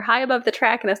positioned either high above the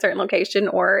track in a certain location,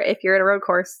 or if you're at a road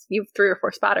course, you have 3 or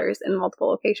 4 spotters in multiple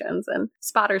locations, and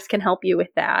spotters can help you with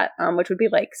that, which would be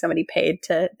like somebody paid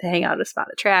to hang out at a spot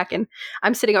at track. And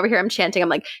I'm sitting over here, I'm chanting, I'm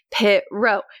like, pit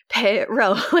row,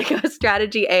 like a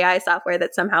strategy AI software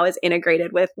that somehow is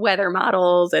integrated with weather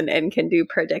models and can do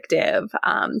predictive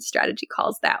strategy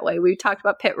calls that way. We talked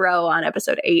about Pit Row on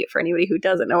episode 8 for anybody who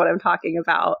doesn't know what I'm talking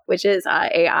about, which is an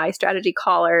AI strategy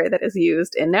caller that is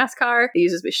used in NASCAR. It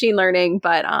uses machine learning,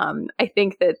 but I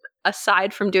think that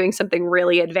aside from doing something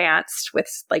really advanced with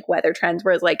like weather trends,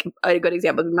 whereas like a good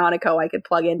example of Monaco, I could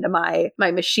plug into my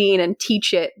machine and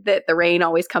teach it that the rain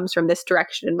always comes from this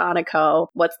direction in Monaco.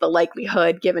 What's the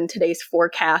likelihood given today's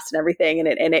forecast and everything?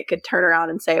 And it could turn around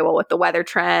and say, well, with the weather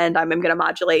trend, I'm going to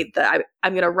modulate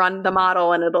I'm going to run the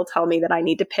model and it'll tell me that I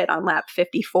need to pit on lap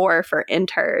 54 for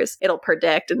inters. It'll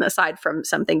predict. And aside from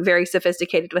something very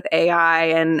sophisticated with AI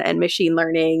and machine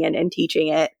learning and teaching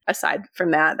it, aside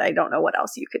from that, I don't know what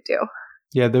else you could do.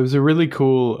 Yeah, there was a really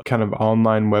cool kind of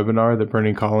online webinar that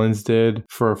Bernie Collins did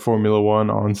for Formula One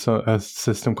on a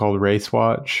system called Race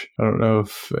Watch. I don't know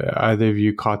if either of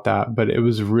you caught that, but it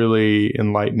was really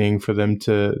enlightening for them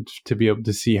to be able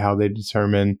to see how they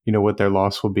determine, what their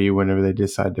loss will be whenever they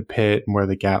decide to pit and where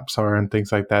the gaps are and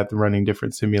things like that, running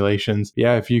different simulations.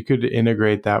 Yeah, if you could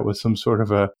integrate that with some sort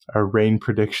of a rain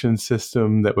prediction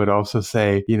system that would also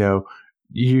say,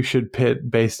 you should pit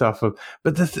based off of,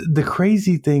 but the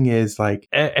crazy thing is like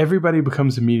everybody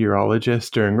becomes a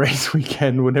meteorologist during race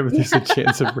weekend whenever there's a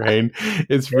chance of rain.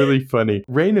 It's really funny.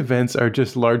 Rain events are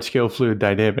just large scale fluid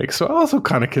dynamics. So I also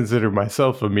kind of consider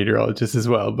myself a meteorologist as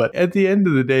well. But at the end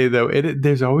of the day though,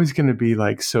 there's always going to be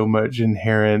like so much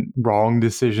inherent wrong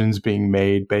decisions being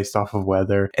made based off of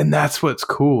weather. And that's what's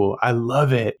cool. I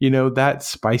love it. That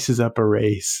spices up a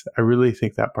race. I really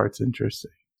think that part's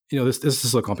interesting. This is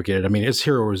so complicated. It's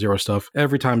hero or zero stuff.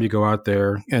 Every time you go out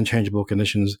there in changeable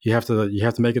conditions, you have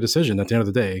to make a decision at the end of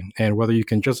the day. And whether you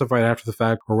can justify it after the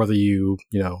fact or whether you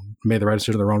made the right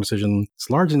decision or the wrong decision, it's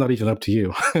largely not even up to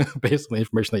you based on the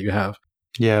information that you have.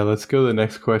 Yeah, let's go to the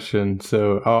next question.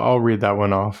 So I'll read that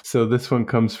one off. So this one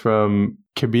comes from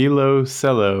Cabilo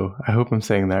Cello. I hope I'm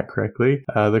saying that correctly.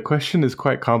 The question is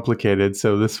quite complicated,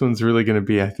 so this one's really going to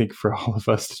be, I think, for all of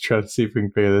us to try to see if we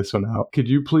can figure this one out. Could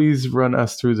you please run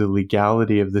us through the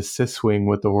legality of the cis wing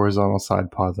with the horizontal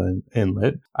side pod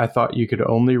inlet? I thought you could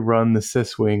only run the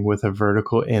cis wing with a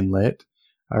vertical inlet.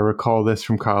 I recall this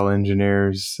from Kyle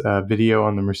Engineer's video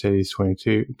on the Mercedes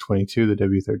 22, the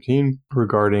W13,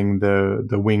 regarding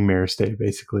the wing mirror stay,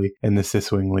 basically, and the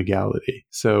cis wing legality.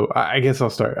 So I guess I'll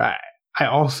start. I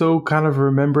also kind of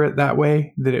remember it that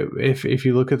way, that if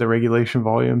you look at the regulation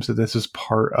volumes, that this was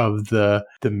part of the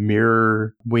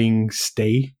mirror wing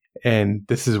stay. And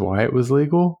this is why it was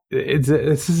legal.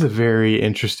 This is a very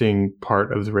interesting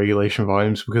part of the regulation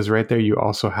volumes, because right there you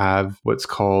also have what's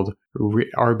called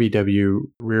RBW,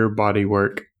 rear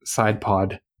bodywork side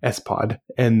pod, S-pod.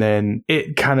 And then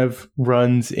it kind of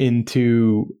runs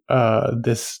into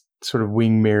this sort of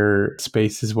wing mirror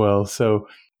space as well. So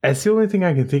that's the only thing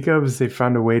I can think of, is they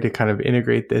found a way to kind of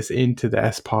integrate this into the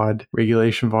S-pod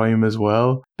regulation volume as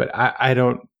well. But I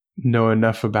don't know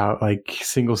enough about like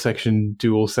single section,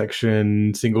 dual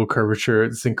section, single curvature.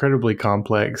 It's incredibly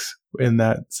complex in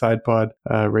that side pod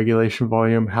regulation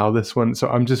volume, how this one. So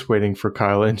I'm just waiting for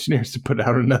Kyle Engineers to put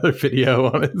out another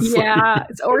video, honestly. Yeah,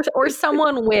 or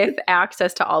someone with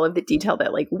access to all of the detail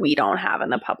that like we don't have in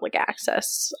the public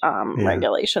access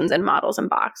regulations and models and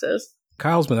boxes.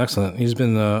 Kyle's been excellent. He's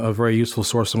been a very useful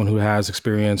source, someone who has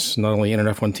experience not only in an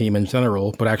F1 team in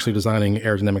general, but actually designing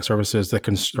aerodynamic surfaces that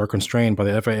are constrained by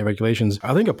the FAA regulations.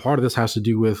 I think a part of this has to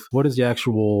do with what is the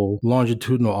actual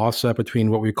longitudinal offset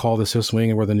between what we call the cis wing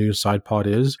and where the new side pod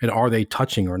is, and are they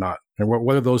touching or not? And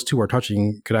whether those two are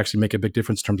touching could actually make a big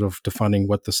difference in terms of defining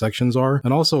what the sections are.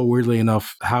 And also, weirdly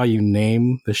enough, how you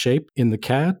name the shape in the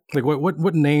CAD. Like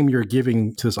what name you're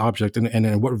giving to this object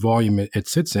and what volume it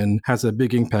sits in has a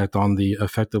big impact on the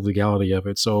effective legality of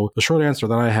it. So the short answer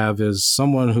that I have is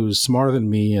someone who's smarter than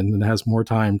me and has more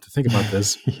time to think about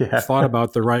this thought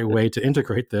about the right way to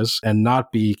integrate this and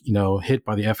not be, hit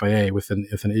by the FAA with an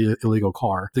illegal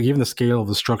car. So given the scale of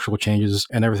the structural changes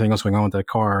and everything else going on with that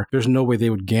car, there's no way they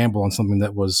would gamble on something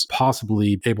that was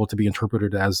possibly able to be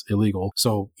interpreted as illegal.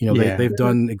 So, they've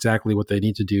done exactly what they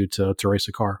need to do to race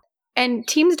a car. And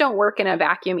teams don't work in a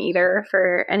vacuum either.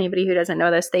 For anybody who doesn't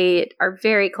know this, they are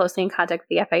very closely in contact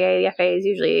with the FAA. The FAA is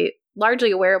usually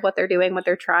largely aware of what they're doing, what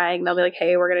they're trying. They'll be like,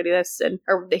 hey, we're going to do this,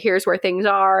 or here's where things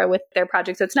are with their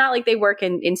project. So it's not like they work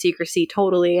in secrecy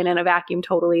totally and in a vacuum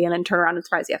totally and then turn around and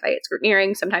surprise the FAA at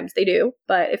scrutineering. Sometimes they do,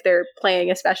 but if they're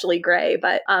playing especially gray.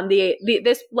 But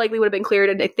this likely would have been cleared,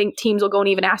 and I think teams will go and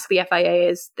even ask the FAA,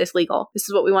 is this legal? This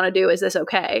is what we want to do. Is this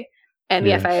okay? And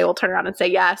the FAA will turn around and say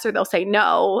yes, or they'll say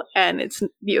no. And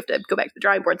you have to go back to the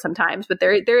drawing board sometimes. But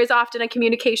there is often a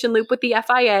communication loop with the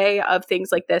FIA of things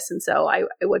like this. And so I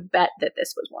would bet that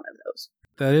this was one of those.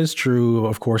 That is true.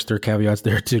 Of course, there are caveats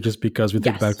there too, just because we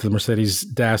think back to the Mercedes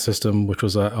DAS system, which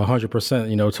was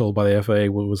 100%, told by the FAA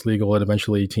what was legal. And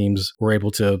eventually teams were able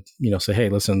to, say, hey,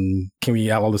 listen, can we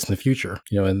outlaw this in the future?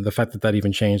 And the fact that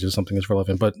even changed is something that's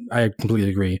relevant. But I completely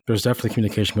agree. There's definitely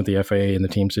communication with the FAA and the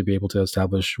teams to be able to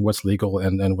establish what's legal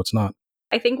and what's not.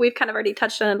 I think we've kind of already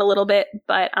touched on it a little bit,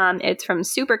 but it's from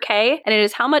Super K. And it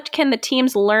is, how much can the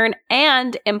teams learn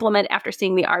and implement after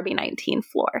seeing the RB19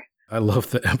 floor? I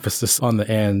love the emphasis on the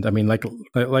end. I mean, like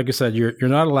I said, you're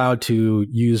not allowed to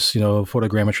use,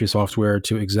 photogrammetry software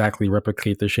to exactly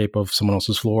replicate the shape of someone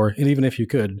else's floor. And even if you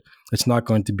could, it's not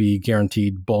going to be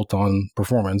guaranteed bolt-on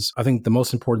performance. I think the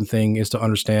most important thing is to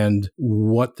understand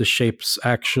what the shapes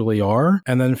actually are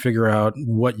and then figure out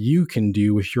what you can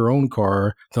do with your own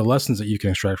car, the lessons that you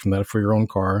can extract from that for your own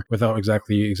car without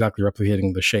exactly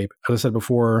replicating the shape. As I said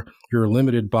before, you're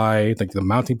limited by the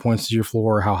mounting points to your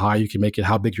floor, how high you can make it,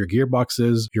 how big your gearbox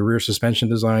is, your rear suspension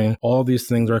design. All these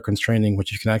things are constraining what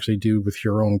you can actually do with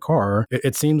your own car.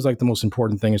 It seems like the most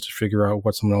important thing is to figure out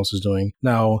what someone else is doing.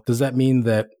 Now, does that mean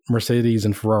that Mercedes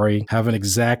and Ferrari have an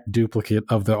exact duplicate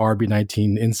of the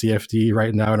RB19 in CFD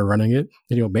right now and are running it?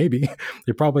 Maybe.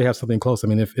 They probably have something close. I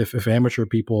mean, if amateur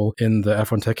people in the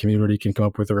F1 tech community can come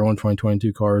up with their own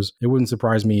 2022 cars, it wouldn't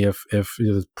surprise me if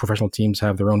professional teams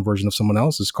have their own version of someone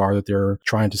else's car that they're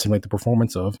trying to simulate the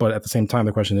performance of. But at the same time,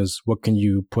 the question is, what can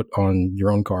you put on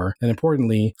your own car? And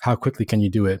importantly, how quickly can you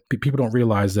do it? People don't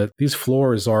realize that these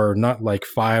floors are not like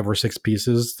 5 or 6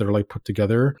 pieces that are put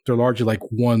together. They're largely like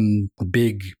one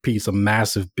big piece, a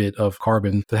massive bit of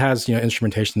carbon that has,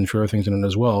 instrumentation and other things in it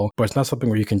as well. But it's not something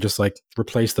where you can just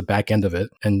replace the back end of it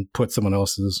and put someone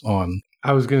else's on.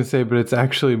 I was going to say, but it's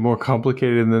actually more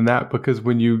complicated than that, because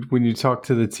when you talk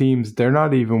to the teams, they're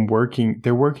not even working.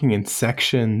 They're working in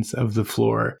sections of the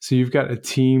floor. So you've got a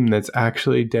team that's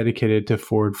actually dedicated to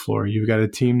forward floor. You've got a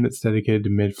team that's dedicated to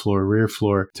mid floor, rear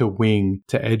floor, to wing,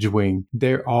 to edge wing.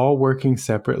 They're all working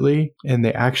separately, and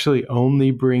they actually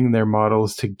only bring their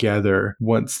models together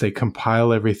once they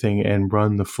compile everything and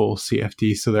run the full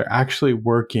CFD. So they're actually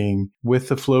working with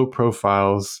the flow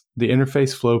profiles, the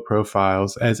interface flow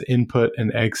profiles, as input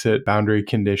and exit boundary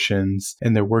conditions,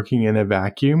 and they're working in a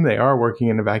vacuum. They are working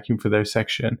in a vacuum for their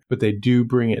section, but they do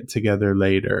bring it together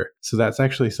later. So that's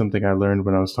actually something I learned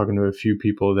when I was talking to a few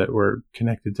people that were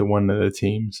connected to one of the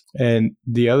teams. And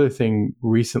the other thing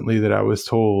recently that I was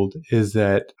told is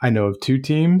that I know of 2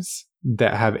 teams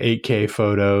that have 8K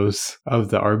photos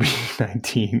of the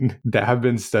RB19 that have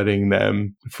been studying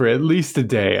them for at least a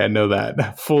day. I know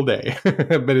that, full day,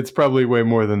 but it's probably way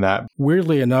more than that.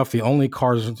 Weirdly enough, the only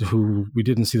cars who we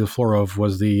didn't see the floor of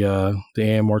was the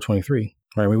AMR 23.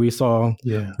 Right? I mean, we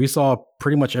saw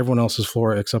pretty much everyone else's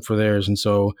floor except for theirs, and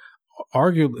so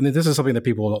arguably, and this is something that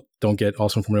people don't get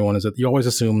also from Formula One, is that you always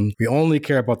assume we only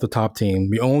care about the top team.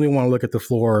 We only want to look at the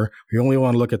floor. We only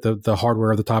want to look at the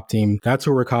hardware of the top team. That's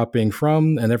who we're copying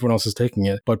from, and everyone else is taking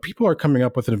it. But people are coming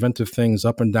up with inventive things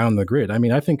up and down the grid. I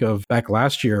mean, I think of back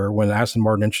last year when Aston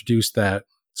Martin introduced that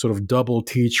sort of double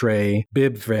T-tray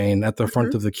bib vane at the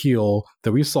front of the keel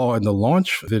that we saw in the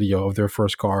launch video of their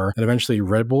first car. And eventually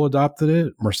Red Bull adopted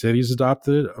it, Mercedes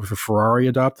adopted it, Ferrari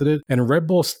adopted it, and Red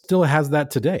Bull still has that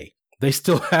today. They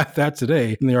still have that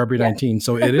today in the RB19. Yeah.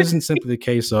 So it isn't simply the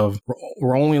case of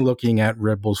we're only looking at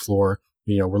Red Bull's floor.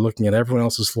 You know, we're looking at everyone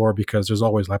else's floor because there's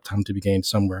always lap time to be gained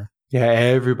somewhere. Yeah,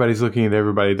 everybody's looking at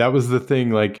everybody. That was the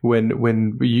thing. Like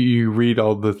when you read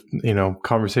all the,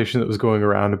 conversation that was going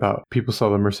around about people saw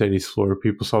the Mercedes floor,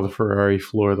 people saw the Ferrari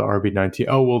floor, the RB19.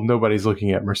 Oh, well, nobody's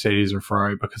looking at Mercedes or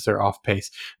Ferrari because they're off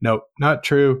pace. No, not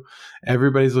true.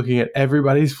 Everybody's looking at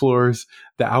everybody's floors.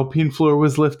 The Alpine floor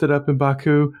was lifted up in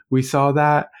Baku. We saw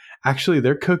that. Actually,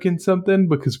 they're cooking something,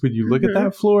 because when you look at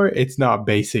that floor, it's not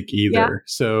basic either. Yeah.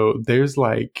 So there's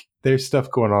stuff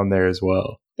going on there as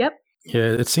well. Yep.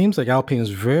 Yeah, it seems like Alpine is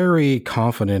very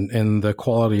confident in the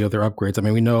quality of their upgrades. I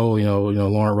mean, we know,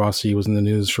 Laurent Rossi was in the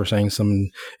news for saying some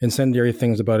incendiary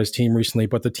things about his team recently,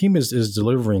 but the team is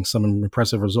delivering some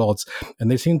impressive results,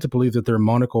 and they seem to believe that their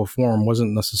Monaco form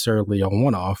wasn't necessarily a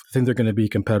one-off. I think they're going to be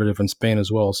competitive in Spain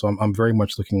as well, so I'm very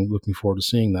much looking forward to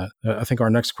seeing that. I think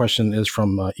our next question is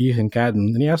from Ethan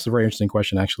Cadden, and he asked a very interesting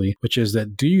question, actually, which is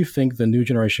that, do you think the new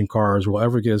generation cars will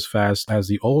ever get as fast as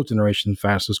the old generation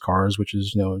fastest cars, which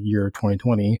is, year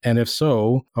 2020, and if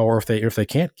so, or if they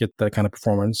can't get that kind of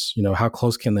performance, how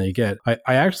close can they get? I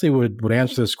actually would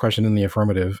answer this question in the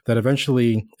affirmative, that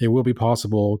eventually it will be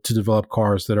possible to develop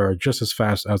cars that are just as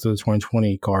fast as the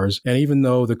 2020 cars. And even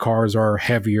though the cars are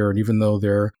heavier, and even though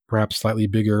they're perhaps slightly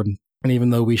bigger, and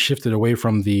even though we shifted away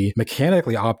from the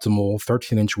mechanically optimal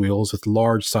 13-inch wheels with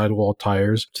large sidewall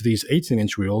tires to these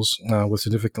 18-inch wheels with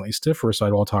significantly stiffer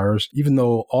sidewall tires, even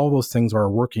though all those things are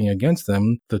working against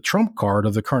them, the trump card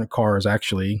of the current cars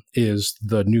actually is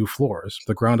the new floors,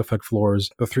 the ground effect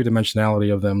floors, the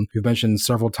three-dimensionality of them. We've mentioned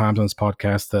several times on this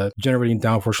podcast that generating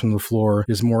downforce from the floor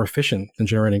is more efficient than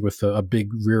generating with a big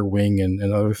rear wing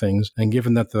and other things. And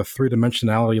given that the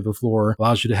three-dimensionality of the floor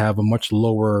allows you to have a much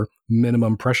lower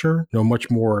minimum pressure, much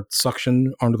more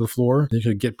suction onto the floor than you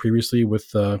could get previously with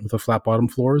the flat bottom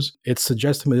floors, it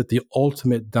suggests to me that the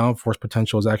ultimate downforce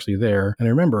potential is actually there. And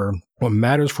remember, what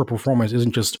matters for performance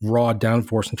isn't just raw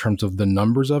downforce in terms of the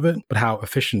numbers of it, but how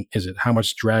efficient is it? How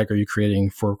much drag are you creating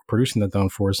for producing that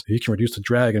downforce? If you can reduce the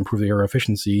drag and improve the air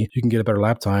efficiency, you can get a better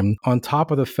lap time. On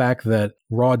top of the fact that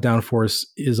raw downforce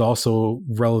is also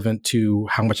relevant to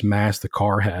how much mass the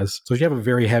car has. So if you have a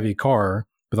very heavy car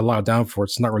with a lot of downforce,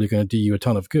 it's not really going to do you a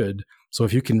ton of good. So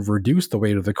if you can reduce the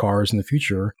weight of the cars in the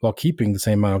future while keeping the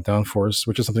same amount of downforce,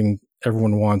 which is something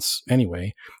everyone wants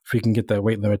anyway, if we can get that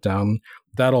weight limit down,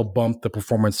 that'll bump the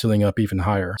performance ceiling up even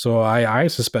higher. So I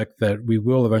suspect that we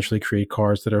will eventually create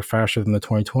cars that are faster than the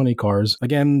 2020 cars.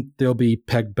 Again, they'll be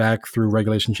pegged back through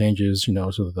regulation changes,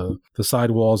 so the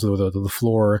sidewalls or the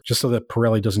floor, just so that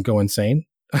Pirelli doesn't go insane.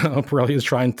 Pirelli is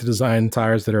trying to design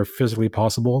tires that are physically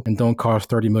possible and don't cost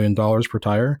 $30 million per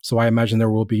tire. So I imagine there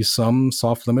will be some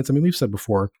soft limits. I mean, we've said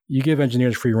before, you give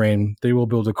engineers free rein, they will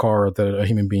build a car that a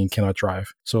human being cannot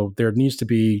drive. So there needs to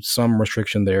be some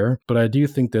restriction there. But I do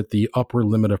think that the upper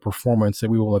limit of performance that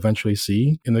we will eventually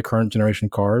see in the current generation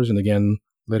cars, and again,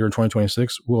 later in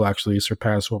 2026, will actually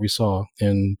surpass what we saw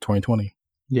in 2020.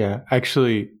 Yeah,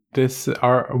 actually,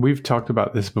 we've talked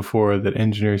about this before, that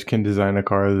engineers can design a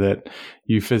car that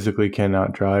you physically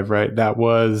cannot drive, right? That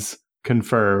was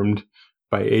confirmed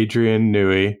by Adrian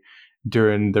Newey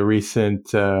during the recent,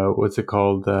 what's it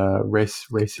called?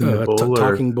 Racing the Bull?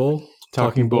 Talking Bull?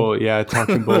 Talking Bull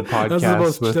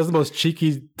podcast. That's the most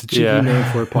cheeky name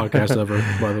for a podcast ever,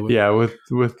 by the way. Yeah,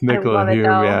 with Nicola Hume.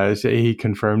 Yeah, he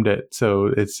confirmed it. So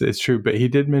it's true. But he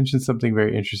did mention something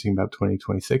very interesting about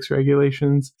 2026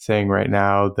 regulations, saying right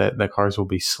now that the cars will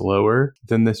be slower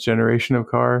than this generation of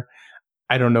car.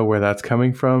 I don't know where that's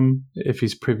coming from, if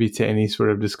he's privy to any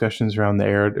sort of discussions around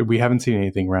the we haven't seen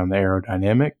anything around the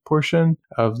aerodynamic portion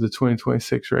of the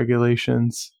 2026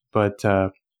 regulations, but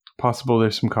possible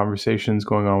there's some conversations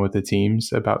going on with the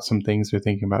teams about some things they're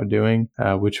thinking about doing,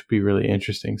 which would be really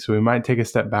interesting. So we might take a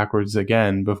step backwards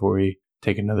again before we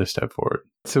take another step forward.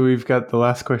 So we've got the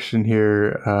last question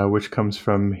here, which comes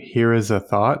from Here Is a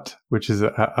Thought, which is,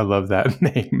 I love that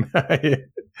name.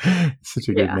 It's such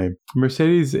a good name.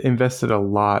 Mercedes invested a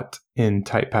lot in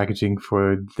tight packaging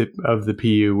of the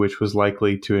PU, which was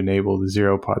likely to enable the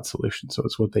zero pod solution. So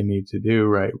it's what they need to do,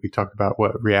 right? We talked about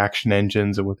what reaction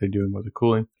engines and what they're doing with the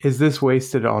cooling. Is this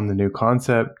wasted on the new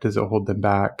concept? Does it hold them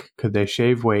back? Could they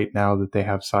shave weight now that they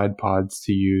have side pods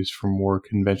to use for more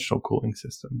conventional cooling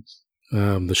systems?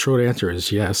 The short answer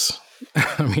is yes.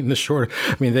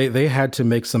 They had to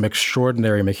make some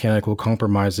extraordinary mechanical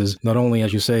compromises, not only,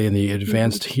 as you say, in the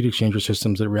advanced heat exchanger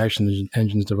systems that reaction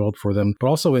engines developed for them, but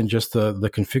also in just the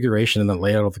configuration and the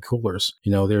layout of the coolers.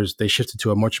 They shifted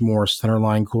to a much more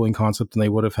centerline cooling concept than they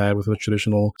would have had with a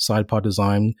traditional side pod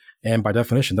design. And by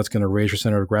definition, that's going to raise your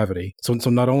center of gravity. So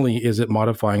not only is it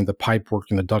modifying the pipe work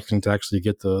and the ducting to actually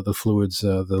get the fluids,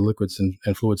 the liquids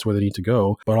and fluids where they need to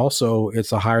go, but also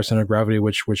it's a higher center of gravity,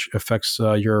 which affects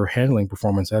your handling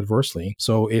performance adversely.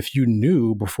 So if you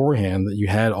knew beforehand that you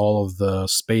had all of the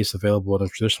space available in a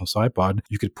traditional side pod,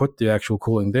 you could put the actual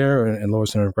cooling there and lower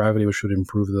center of gravity, which would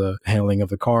improve the handling of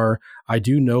the car. I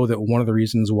do know that one of the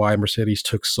reasons why Mercedes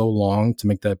took so long to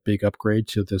make that big upgrade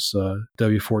to this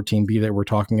W14B that we're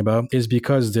talking about is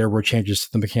because there were changes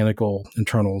to the mechanical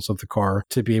internals of the car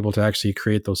to be able to actually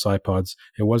create those side pods.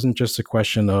 It wasn't just a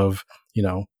question of,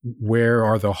 where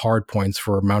are the hard points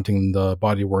for mounting the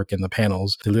bodywork and the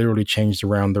panels. They literally changed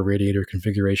around the radiator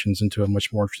configurations into a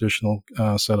much more traditional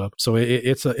setup. So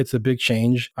it's a big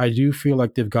change. I do feel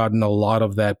like they've gotten a lot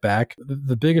of that back.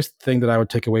 The biggest thing that I would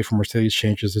take away from Mercedes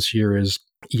changes this year is,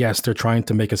 yes, they're trying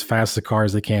to make as fast a car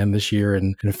as they can this year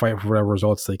and fight for whatever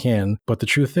results they can. But the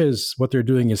truth is, what they're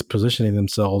doing is positioning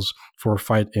themselves for a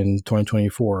fight in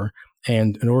 2024.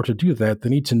 And in order to do that, they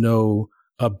need to know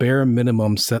a bare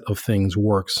minimum set of things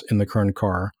works in the current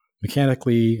car,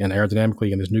 mechanically and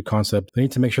aerodynamically, and this new concept. They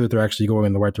need to make sure that they're actually going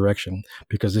in the right direction,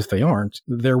 because if they aren't,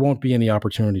 there won't be any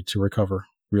opportunity to recover,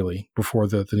 really, before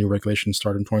the new regulations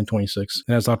start in 2026.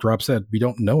 And as Dr. Rob said, we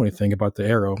don't know anything about the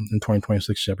aero in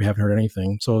 2026 yet. We haven't heard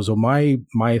anything. So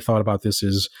my thought about this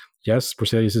is, yes,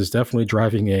 Mercedes is definitely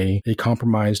driving a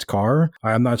compromised car.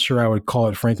 I'm not sure I would call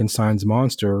it Frankenstein's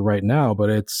monster right now, but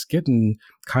it's getting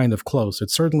kind of close. It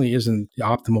certainly isn't the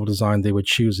optimal design they would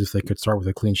choose if they could start with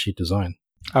a clean sheet design.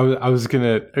 I was going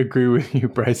to agree with you,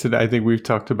 Bryson. I think we've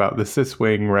talked about the cis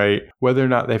wing, right? Whether or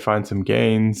not they find some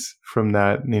gains from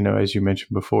that, as you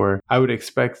mentioned before, I would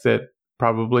expect that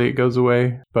probably it goes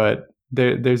away, but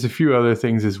there's a few other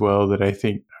things as well that I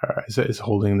think is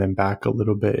holding them back a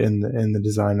little bit in the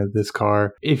design of this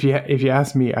car. If you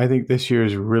ask me, I think this year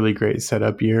is a really great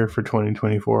setup year for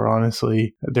 2024.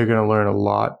 Honestly, they're going to learn a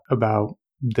lot about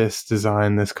this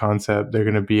design, this concept. They're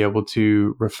going to be able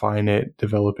to refine it,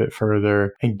 develop it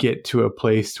further, and get to a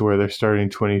place to where they're starting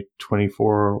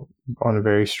 2024 on a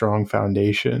very strong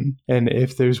foundation. And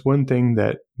if there's one thing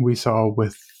that we saw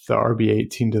with the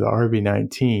RB18 to the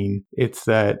RB19, it's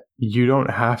that you don't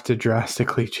have to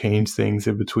drastically change things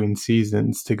in between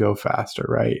seasons to go faster,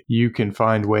 right? You can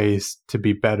find ways to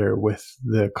be better with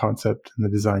the concept and the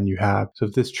design you have. So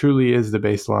if this truly is the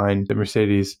baseline that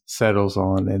Mercedes settles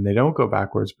on, and they don't go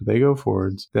backwards, but they go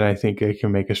forwards, then I think it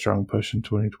can make a strong push in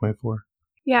 2024.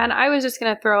 Yeah, and I was just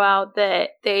going to throw out that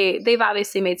they've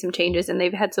obviously made some changes and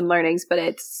they've had some learnings, but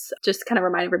it's just to kind of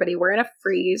remind everybody we're in a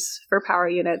freeze for power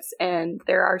units, and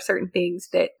there are certain things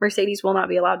that Mercedes will not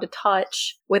be allowed to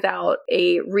touch without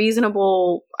a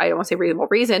reasonable, I don't want to say reasonable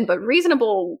reason, but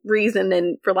reasonable reason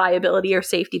and reliability or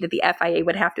safety that the FIA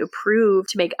would have to approve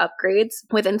to make upgrades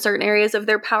within certain areas of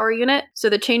their power unit. So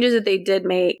the changes that they did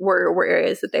make were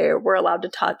areas that they were allowed to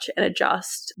touch and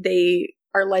adjust. They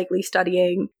are likely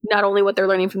studying not only what they're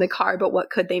learning from the car, but what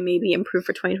could they maybe improve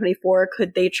for 2024?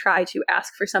 Could they try to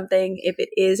ask for something if it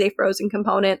is a frozen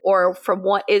component, or from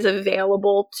what is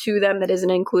available to them that isn't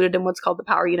included in what's called the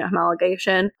power unit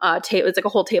homologation? It's like a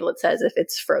whole table that says if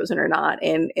it's frozen or not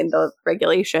in the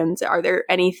regulations. Are there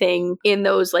anything in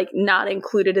those like not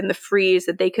included in the freeze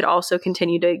that they could also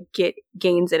continue to get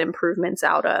gains and improvements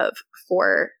out of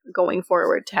for going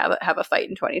forward to have a fight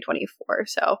in 2024?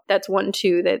 So that's one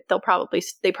too that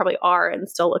they probably are and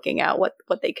still looking at what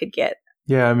they could get.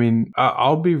 Yeah, I mean,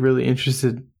 I'll be really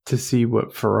interested to see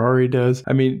what Ferrari does.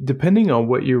 I mean, depending on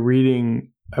what you're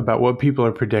reading about what people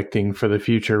are predicting for the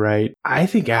future, right? I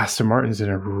think Aston Martin's in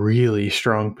a really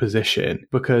strong position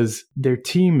because their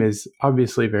team is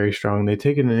obviously very strong. They've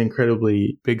taken an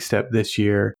incredibly big step this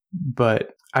year,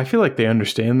 but I feel like they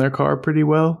understand their car pretty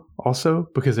well also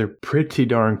because they're pretty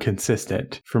darn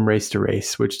consistent from race to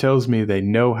race, which tells me they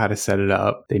know how to set it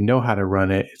up. They know how to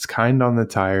run it. It's kind on the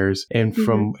tires. And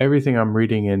from everything I'm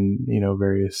reading in,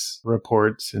 various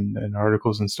reports and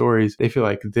articles and stories, they feel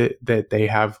like that they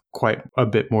have quite a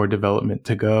bit more development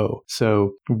to go.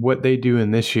 So what they do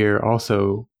in this year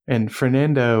also, and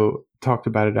Fernando talked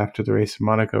about it after the race in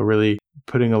Monaco, really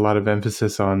putting a lot of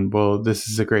emphasis on, well, this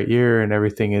is a great year and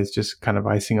everything is just kind of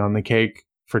icing on the cake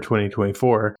for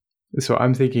 2024. So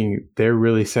I'm thinking they're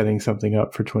really setting something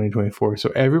up for 2024. So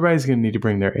everybody's going to need to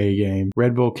bring their A game.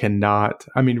 Red Bull cannot.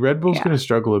 I mean, Red Bull's going to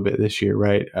struggle a bit this year,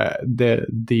 right? The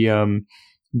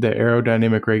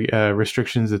aerodynamic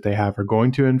restrictions that they have are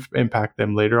going to impact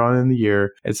them later on in the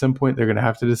year. At some point, they're going to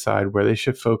have to decide where they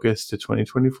should focus to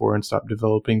 2024 and stop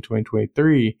developing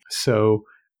 2023. So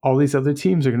all these other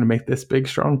teams are going to make this big,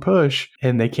 strong push,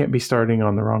 and they can't be starting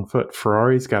on the wrong foot.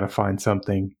 Ferrari's got to find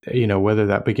something, whether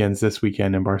that begins this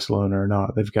weekend in Barcelona or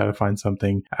not. They've got to find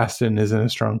something. Aston is in a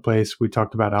strong place. We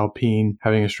talked about Alpine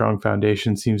having a strong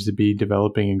foundation, seems to be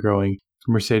developing and growing.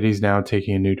 Mercedes now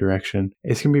taking a new direction.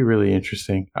 It's going to be really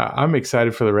interesting. I'm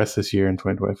excited for the rest of this year in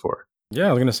 2024. Yeah,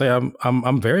 I was going to say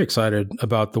I'm very excited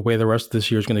about the way the rest of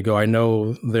this year is going to go. I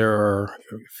know there are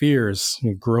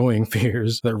growing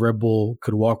fears, that Red Bull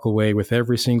could walk away with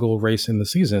every single race in the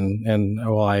season. And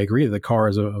while I agree the car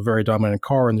is a very dominant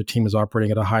car and the team is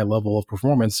operating at a high level of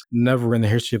performance, never in the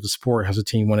history of the sport has a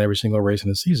team won every single race in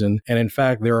the season. And in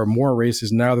fact, there are more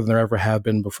races now than there ever have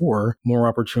been before, more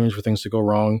opportunities for things to go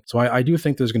wrong. So I do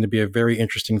think there's going to be a very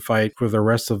interesting fight for the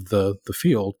rest of the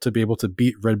field to be able to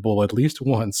beat Red Bull at least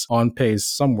once on pace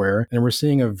somewhere. And we're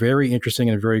seeing a very interesting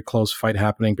and very close fight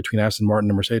happening between Aston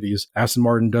Martin and Mercedes. Aston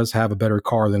Martin does have a better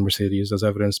car than Mercedes, as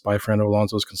evidenced by Fernando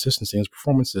Alonso's consistency in his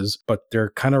performances, but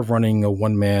they're kind of running a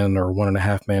one-man or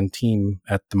one-and-a-half-man team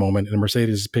at the moment, and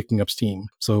Mercedes is picking up steam.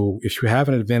 So if you have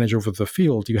an advantage over the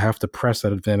field, you have to press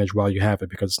that advantage while you have it,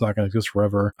 because it's not going to exist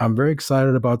forever. I'm very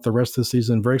excited about the rest of the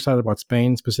season, very excited about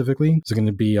Spain specifically. There's going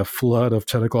to be a flood of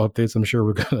technical updates I'm sure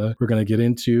we're gonna get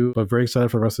into, but very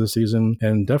excited for the rest of the season,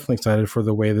 and definitely excited for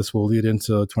the way this will lead into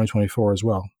 2024 as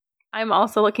well. I'm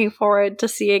also looking forward to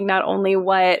seeing not only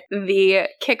what the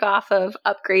kickoff of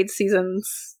upgrade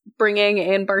seasons bringing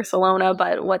in Barcelona,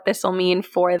 but what this will mean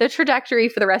for the trajectory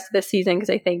for the rest of the season, because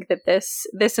I think that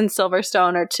this and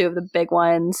Silverstone are two of the big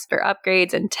ones for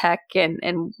upgrades and tech, and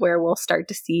where we'll start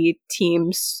to see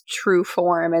teams' true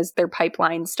form as their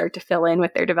pipelines start to fill in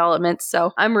with their developments.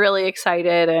 So I'm really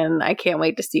excited, and I can't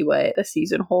wait to see what the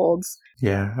season holds.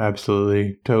 Yeah,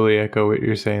 absolutely. Totally echo what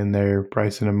you're saying there,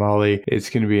 Bryson and Molly. It's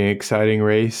going to be an exciting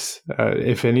race,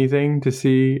 if anything, to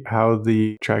see how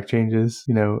the track changes,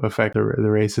 affect the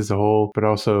race as a whole, but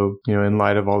also, in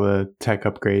light of all the tech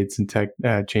upgrades and tech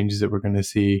changes that we're going to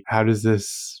see, how does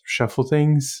this shuffle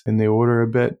things in the order a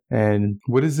bit? And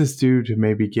what does this do to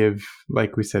maybe give,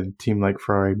 like we said, a team like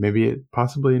Ferrari, maybe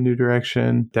possibly a new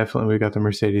direction? Definitely we got the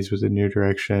Mercedes with a new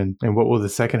direction. And what will the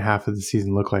second half of the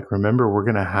season look like? Remember, we're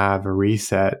going to have a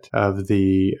reset of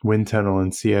the wind tunnel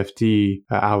and CFD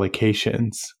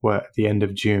allocations, at the end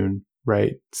of June.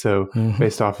 Right. So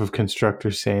based off of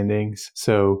constructor standings.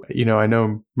 So, I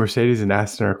know Mercedes and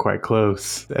Aston are quite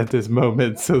close at this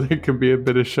moment. So there could be a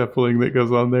bit of shuffling that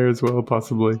goes on there as well,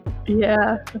 possibly.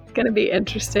 Yeah, it's going to be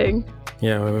interesting.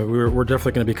 Yeah, we're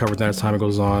definitely going to be covering that as time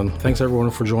goes on. Thanks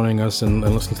everyone for joining us and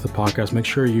listening to the podcast. Make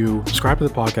sure you subscribe to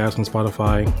the podcast on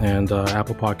Spotify and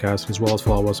Apple Podcasts, as well as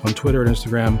follow us on Twitter and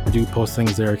Instagram. We do post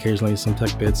things there occasionally, some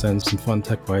tech bits and some fun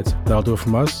tech bites. That'll do it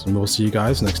from us, and we'll see you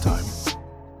guys next time.